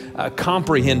can't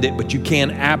comprehend it, but you can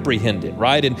apprehend it,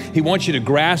 right? And he wants you to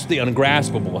grasp the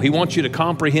ungraspable. He wants you to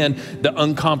comprehend the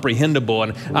uncomprehendable.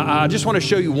 And I just want to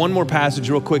show you one more passage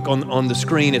real quick on the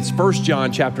screen. It's 1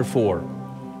 John chapter 4,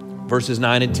 verses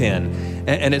 9 and 10.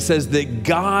 And it says that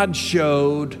God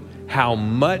showed how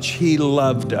much he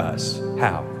loved us.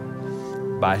 How?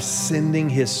 By sending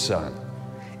his son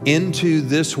into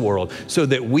this world so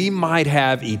that we might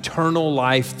have eternal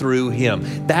life through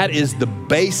him. That is the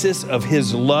basis of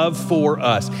his love for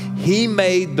us. He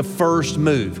made the first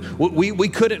move. We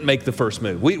couldn't make the first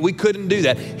move. We couldn't do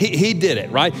that. He did it,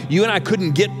 right? You and I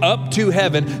couldn't get up to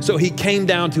heaven, so he came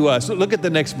down to us. Look at the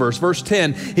next verse. Verse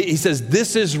 10, he says,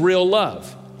 this is real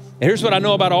love. And here's what I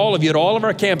know about all of you at all of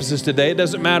our campuses today. It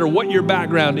doesn't matter what your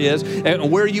background is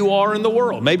and where you are in the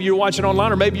world. Maybe you're watching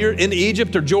online, or maybe you're in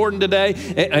Egypt or Jordan today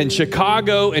and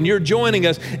Chicago, and you're joining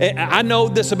us. I know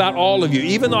this about all of you.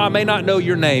 Even though I may not know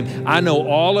your name, I know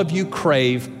all of you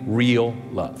crave real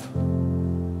love.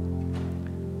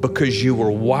 Because you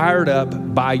were wired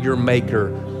up by your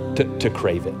Maker to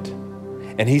crave it.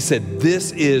 And he said,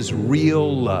 this is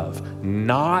real love.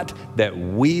 Not that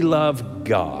we love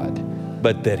God,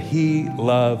 but that he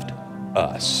loved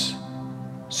us.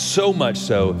 So much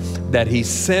so that he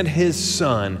sent his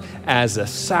son as a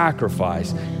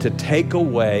sacrifice to take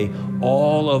away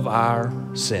all of our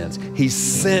sins. He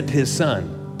sent his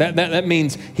son. That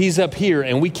means he's up here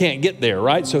and we can't get there,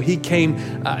 right? So he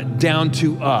came down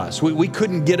to us. We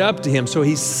couldn't get up to him, so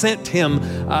he sent him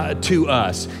to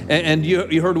us. And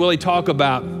you heard Willie talk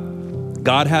about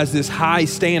God has this high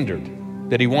standard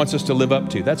that he wants us to live up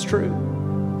to. That's true.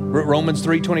 Romans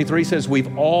 3:23 says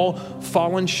we've all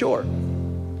fallen short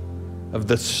of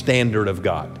the standard of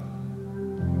God.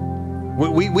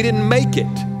 We didn't make it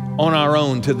on our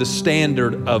own to the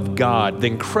standard of God, the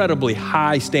incredibly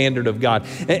high standard of God.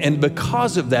 And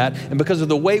because of that, and because of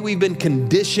the way we've been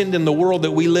conditioned in the world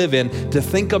that we live in to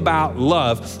think about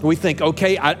love, we think,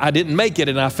 okay, I didn't make it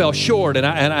and I fell short and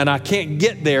I can't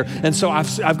get there. And so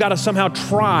I've got to somehow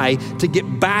try to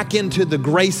get back into the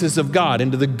graces of God,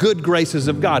 into the good graces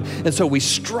of God. And so we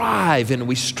strive and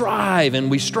we strive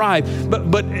and we strive.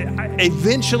 But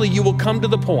eventually you will come to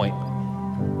the point,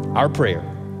 our prayer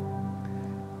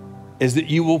is that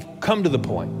you will come to the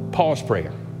point, Paul's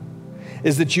prayer,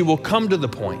 is that you will come to the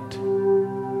point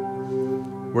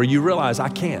where you realize I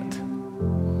can't.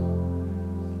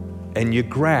 And you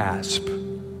grasp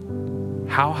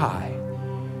how high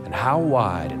and how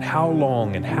wide and how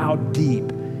long and how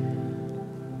deep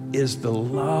is the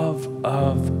love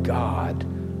of God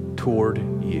toward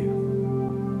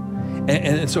you.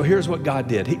 And so here's what God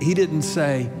did. He didn't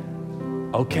say,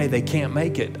 okay, they can't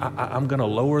make it. I'm gonna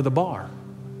lower the bar.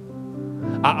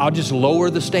 I'll just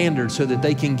lower the standard so that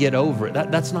they can get over it.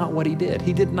 That's not what he did.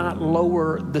 He did not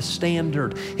lower the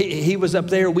standard. He was up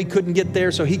there, we couldn't get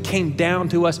there, so he came down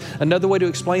to us. Another way to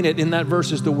explain it in that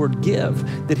verse is the word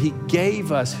give, that he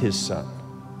gave us his son.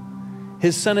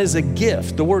 His son is a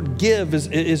gift. The word give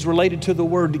is related to the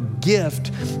word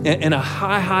gift. And a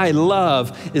high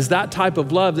love is that type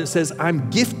of love that says,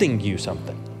 I'm gifting you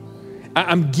something.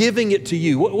 I'm giving it to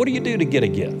you. What do you do to get a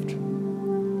gift?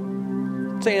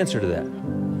 What's the answer to that?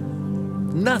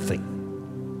 Nothing.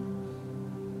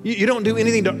 You don't do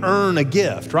anything to earn a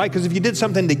gift, right? Because if you did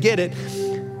something to get it,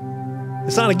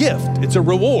 it's not a gift, it's a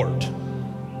reward.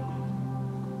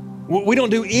 We don't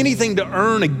do anything to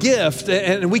earn a gift,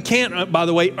 and we can't, by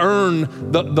the way,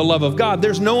 earn the love of God.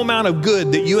 There's no amount of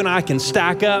good that you and I can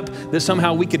stack up that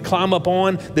somehow we could climb up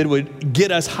on that would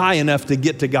get us high enough to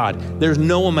get to God. There's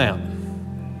no amount.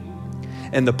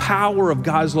 And the power of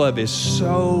God's love is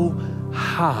so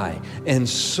high and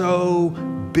so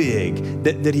big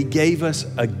that he gave us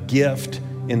a gift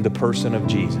in the person of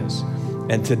Jesus.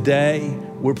 And today,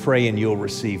 we're praying you'll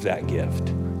receive that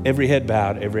gift. Every head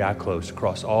bowed, every eye closed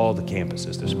across all the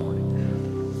campuses this morning.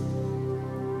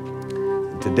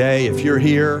 Today, if you're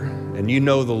here and you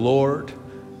know the Lord,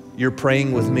 you're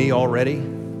praying with me already.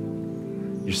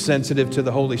 You're sensitive to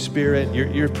the Holy Spirit.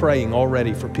 You're praying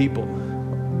already for people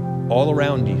all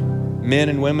around you, men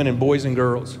and women and boys and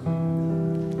girls.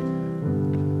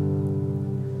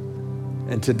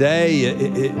 And today,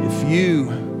 if you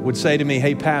would say to me,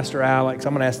 hey, Pastor Alex,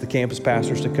 I'm going to ask the campus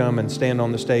pastors to come and stand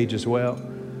on the stage as well.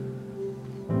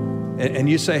 And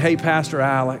you say, hey, Pastor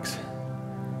Alex,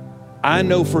 I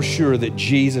know for sure that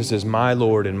Jesus is my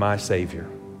Lord and my Savior.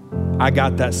 I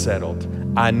got that settled.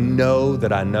 I know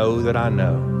that I know that I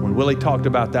know when When Willie talked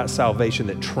about that salvation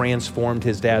that transformed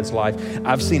his dad's life,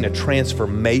 I've seen a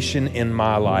transformation in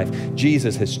my life.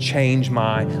 Jesus has changed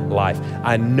my life.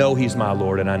 I know he's my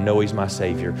Lord and I know he's my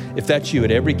Savior. If that's you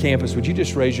at every campus, would you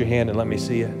just raise your hand and let me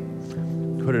see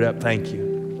it? Put it up, thank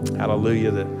you.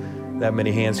 Hallelujah, that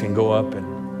many hands can go up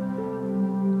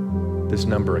and this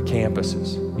number of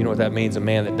campuses. You know what that means? A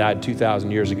man that died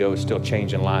 2,000 years ago is still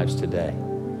changing lives today.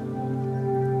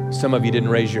 Some of you didn't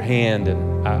raise your hand,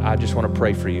 and I just want to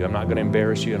pray for you. I'm not going to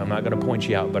embarrass you, and I'm not going to point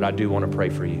you out, but I do want to pray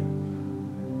for you.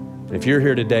 And if you're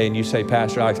here today and you say,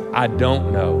 Pastor Alex, I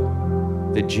don't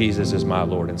know that Jesus is my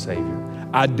Lord and Savior.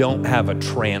 I don't have a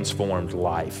transformed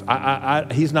life.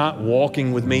 He's not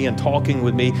walking with me and talking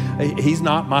with me. He's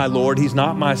not my Lord. He's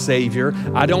not my Savior.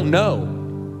 I don't know.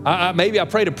 Maybe I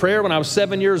prayed a prayer when I was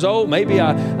 7 years old. Maybe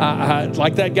I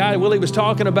like that guy Willie was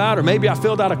talking about, or maybe I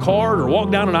filled out a card or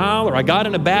walked down an aisle or I got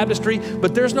in a baptistry,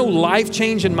 but there's no life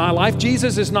change in my life.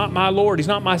 Jesus is not my Lord. He's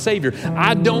not my Savior.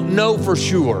 I don't know for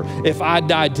sure if I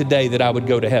died today that I would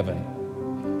go to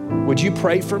heaven. Would you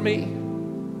pray for me?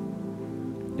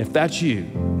 If that's you,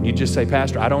 you just say,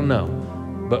 Pastor, I don't know,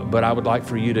 but I would like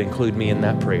for you to include me in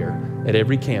that prayer at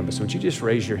every campus. Would you just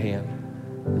raise your hand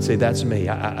and say, that's me,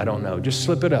 I don't know. Just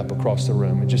slip it up across the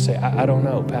room and just say, I don't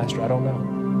know, Pastor, I don't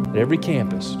know. At every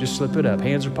campus, just slip it up.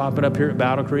 Hands are popping up here at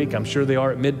Battle Creek. I'm sure they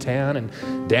are at Midtown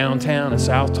and downtown and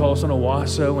South Tulsa and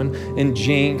Owasso and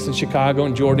Jinx and Chicago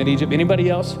and Jordan and Egypt. Anybody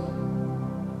else?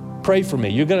 Pray for me.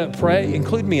 You're going to pray?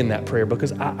 Include me in that prayer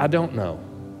because I don't know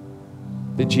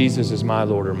that Jesus is my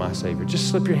Lord or my Savior. Just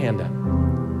slip your hand up.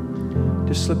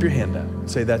 Just slip your hand up and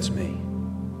say, that's me.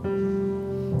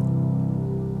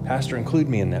 Pastor, include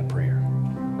me in that prayer.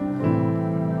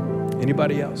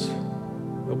 Anybody else?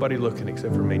 Nobody looking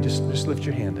except for me. Just lift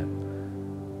your hand up.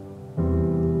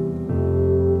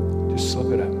 Just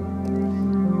slip it up.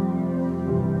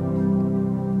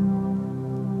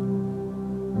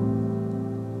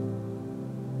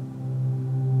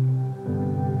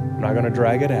 I'm not going to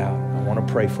drag it out. I want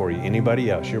to pray for you. Anybody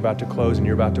else? You're about to close and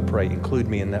you're about to pray. Include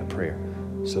me in that prayer.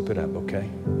 Slip it up, okay?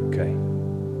 Okay.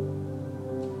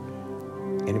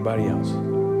 Anybody else?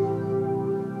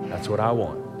 That's what I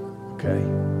want. Okay?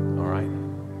 All right.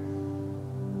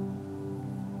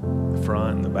 The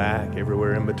front and the back,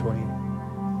 everywhere in between.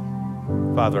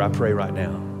 Father, I pray right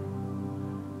now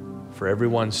for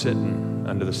everyone sitting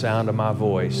under the sound of my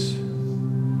voice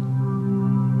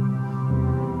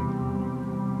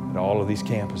at all of these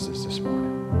campuses this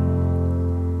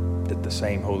morning, that the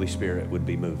same Holy Spirit would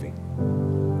be moving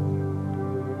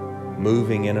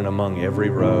in and among every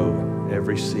row,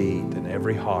 every seat and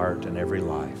every heart and every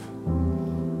life.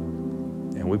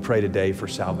 And we pray today for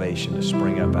salvation to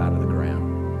spring up out of the ground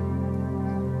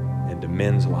into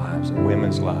men's lives and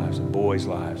women's lives and boys'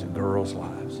 lives and girls'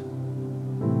 lives.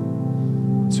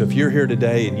 So if you're here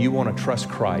today and you want to trust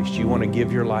Christ, you want to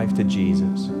give your life to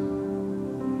Jesus,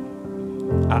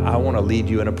 I want to lead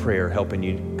you in a prayer helping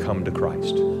you come to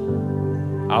Christ.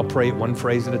 I'll pray it one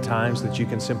phrase at a time so that you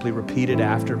can simply repeat it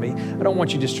after me. I don't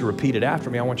want you just to repeat it after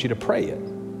me. I want you to pray it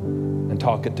and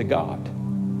talk it to God.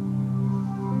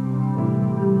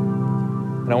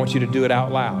 And I want you to do it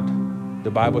out loud.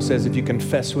 The Bible says if you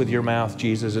confess with your mouth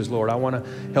Jesus is Lord, I want to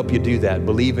help you do that.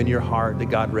 Believe in your heart that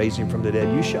God raised him from the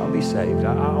dead. You shall be saved.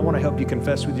 I want to help you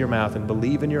confess with your mouth and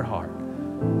believe in your heart.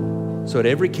 So at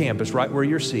every campus, right where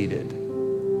you're seated,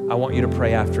 I want you to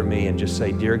pray after me and just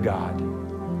say, Dear God,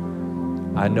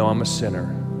 I know I'm a sinner.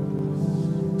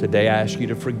 Today I ask you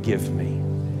to forgive me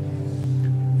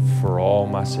for all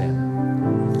my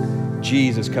sin.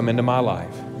 Jesus, come into my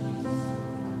life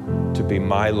to be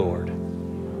my Lord,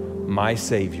 my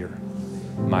Savior,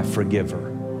 my forgiver.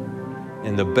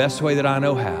 In the best way that I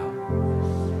know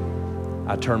how,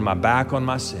 I turn my back on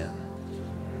my sin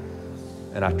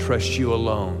and I trust you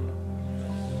alone,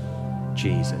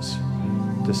 Jesus,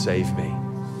 to save me.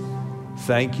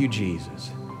 Thank you,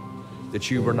 Jesus, that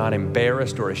you were not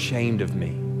embarrassed or ashamed of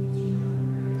me,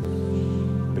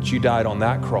 but you died on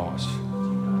that cross,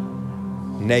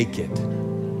 naked,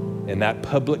 in that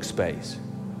public space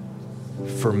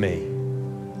for me.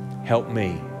 Help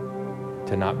me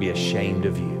to not be ashamed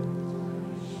of you.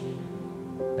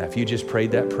 Now, if you just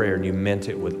prayed that prayer and you meant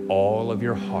it with all of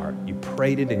your heart, you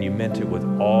prayed it and you meant it with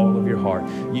all of your heart,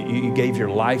 you gave your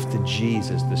life to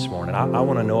Jesus this morning. I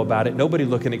want to know about it. Nobody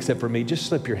looking except for me. Just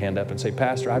slip your hand up and say,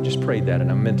 Pastor, I just prayed that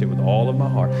and I meant it with all of my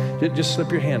heart. Just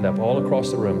slip your hand up all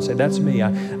across the room and say, that's me.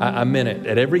 I meant it.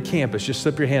 At every campus, just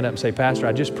slip your hand up and say, Pastor,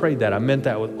 I just prayed that. I meant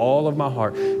that with all of my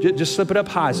heart. Just slip it up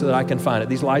high so that I can find it.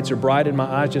 These lights are bright in my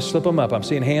eyes. Just slip them up. I'm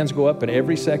seeing hands go up in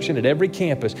every section at every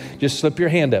campus. Just slip your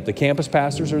hand up. The campus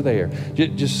pastors pastors are there.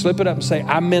 Just slip it up and say,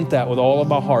 I meant that with all of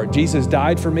my heart. Jesus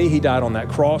died for me. He died on that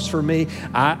cross for me.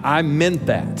 I meant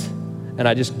that. And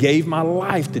I just gave my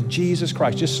life to Jesus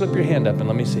Christ. Just slip your hand up and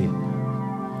let me see it.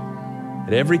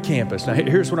 At every campus. Now,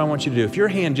 here's what I want you to do. If your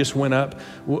hand just went up,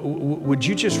 would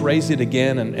you just raise it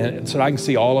again and so I can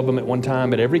see all of them at one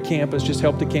time at every campus? Just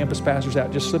help the campus pastors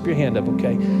out. Just slip your hand up,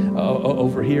 okay?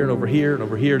 Over here and over here and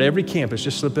over here. At every campus,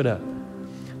 just slip it up.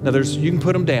 Now, you can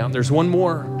put them down. There's one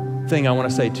more thing I want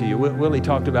to say to you. Willie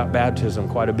talked about baptism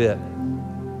quite a bit.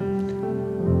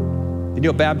 You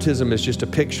know, baptism is just a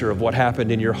picture of what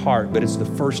happened in your heart, but it's the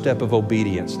first step of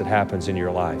obedience that happens in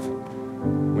your life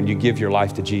when you give your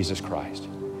life to Jesus Christ.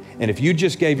 And if you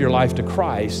just gave your life to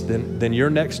Christ, then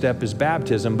your next step is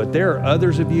baptism. But there are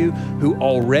others of you who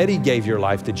already gave your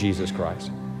life to Jesus Christ.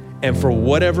 And for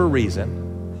whatever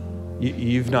reason,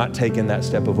 you've not taken that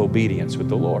step of obedience with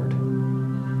the Lord.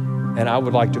 And I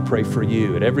would like to pray for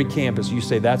you. At every campus, you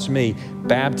say, that's me.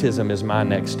 Baptism is my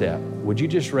next step. Would you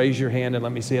just raise your hand and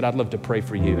let me see it? I'd love to pray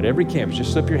for you. At every campus,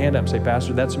 just slip your hand up and say,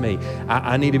 Pastor, that's me.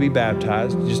 I need to be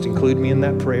baptized. Just include me in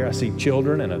that prayer. I see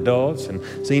children and adults and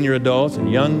senior adults and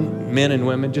young men and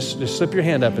women. Just slip your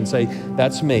hand up and say,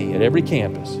 that's me. At every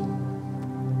campus.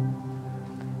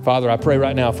 Father, I pray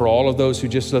right now for all of those who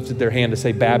just lifted their hand to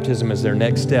say baptism is their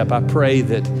next step. I pray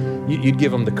that you'd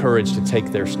give them the courage to take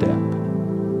their step.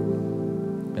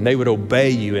 And they would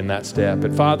obey you in that step.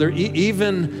 But Father,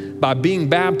 even by being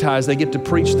baptized, they get to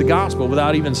preach the gospel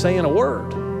without even saying a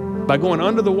word. By going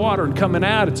under the water and coming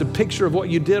out, it's a picture of what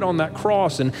you did on that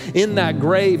cross and in that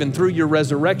grave and through your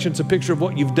resurrection. It's a picture of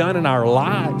what you've done in our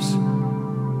lives.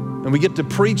 And we get to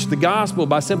preach the gospel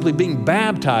by simply being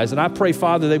baptized. And I pray,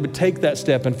 Father, they would take that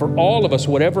step. And for all of us,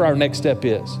 whatever our next step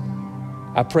is,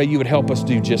 I pray you would help us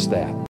do just that.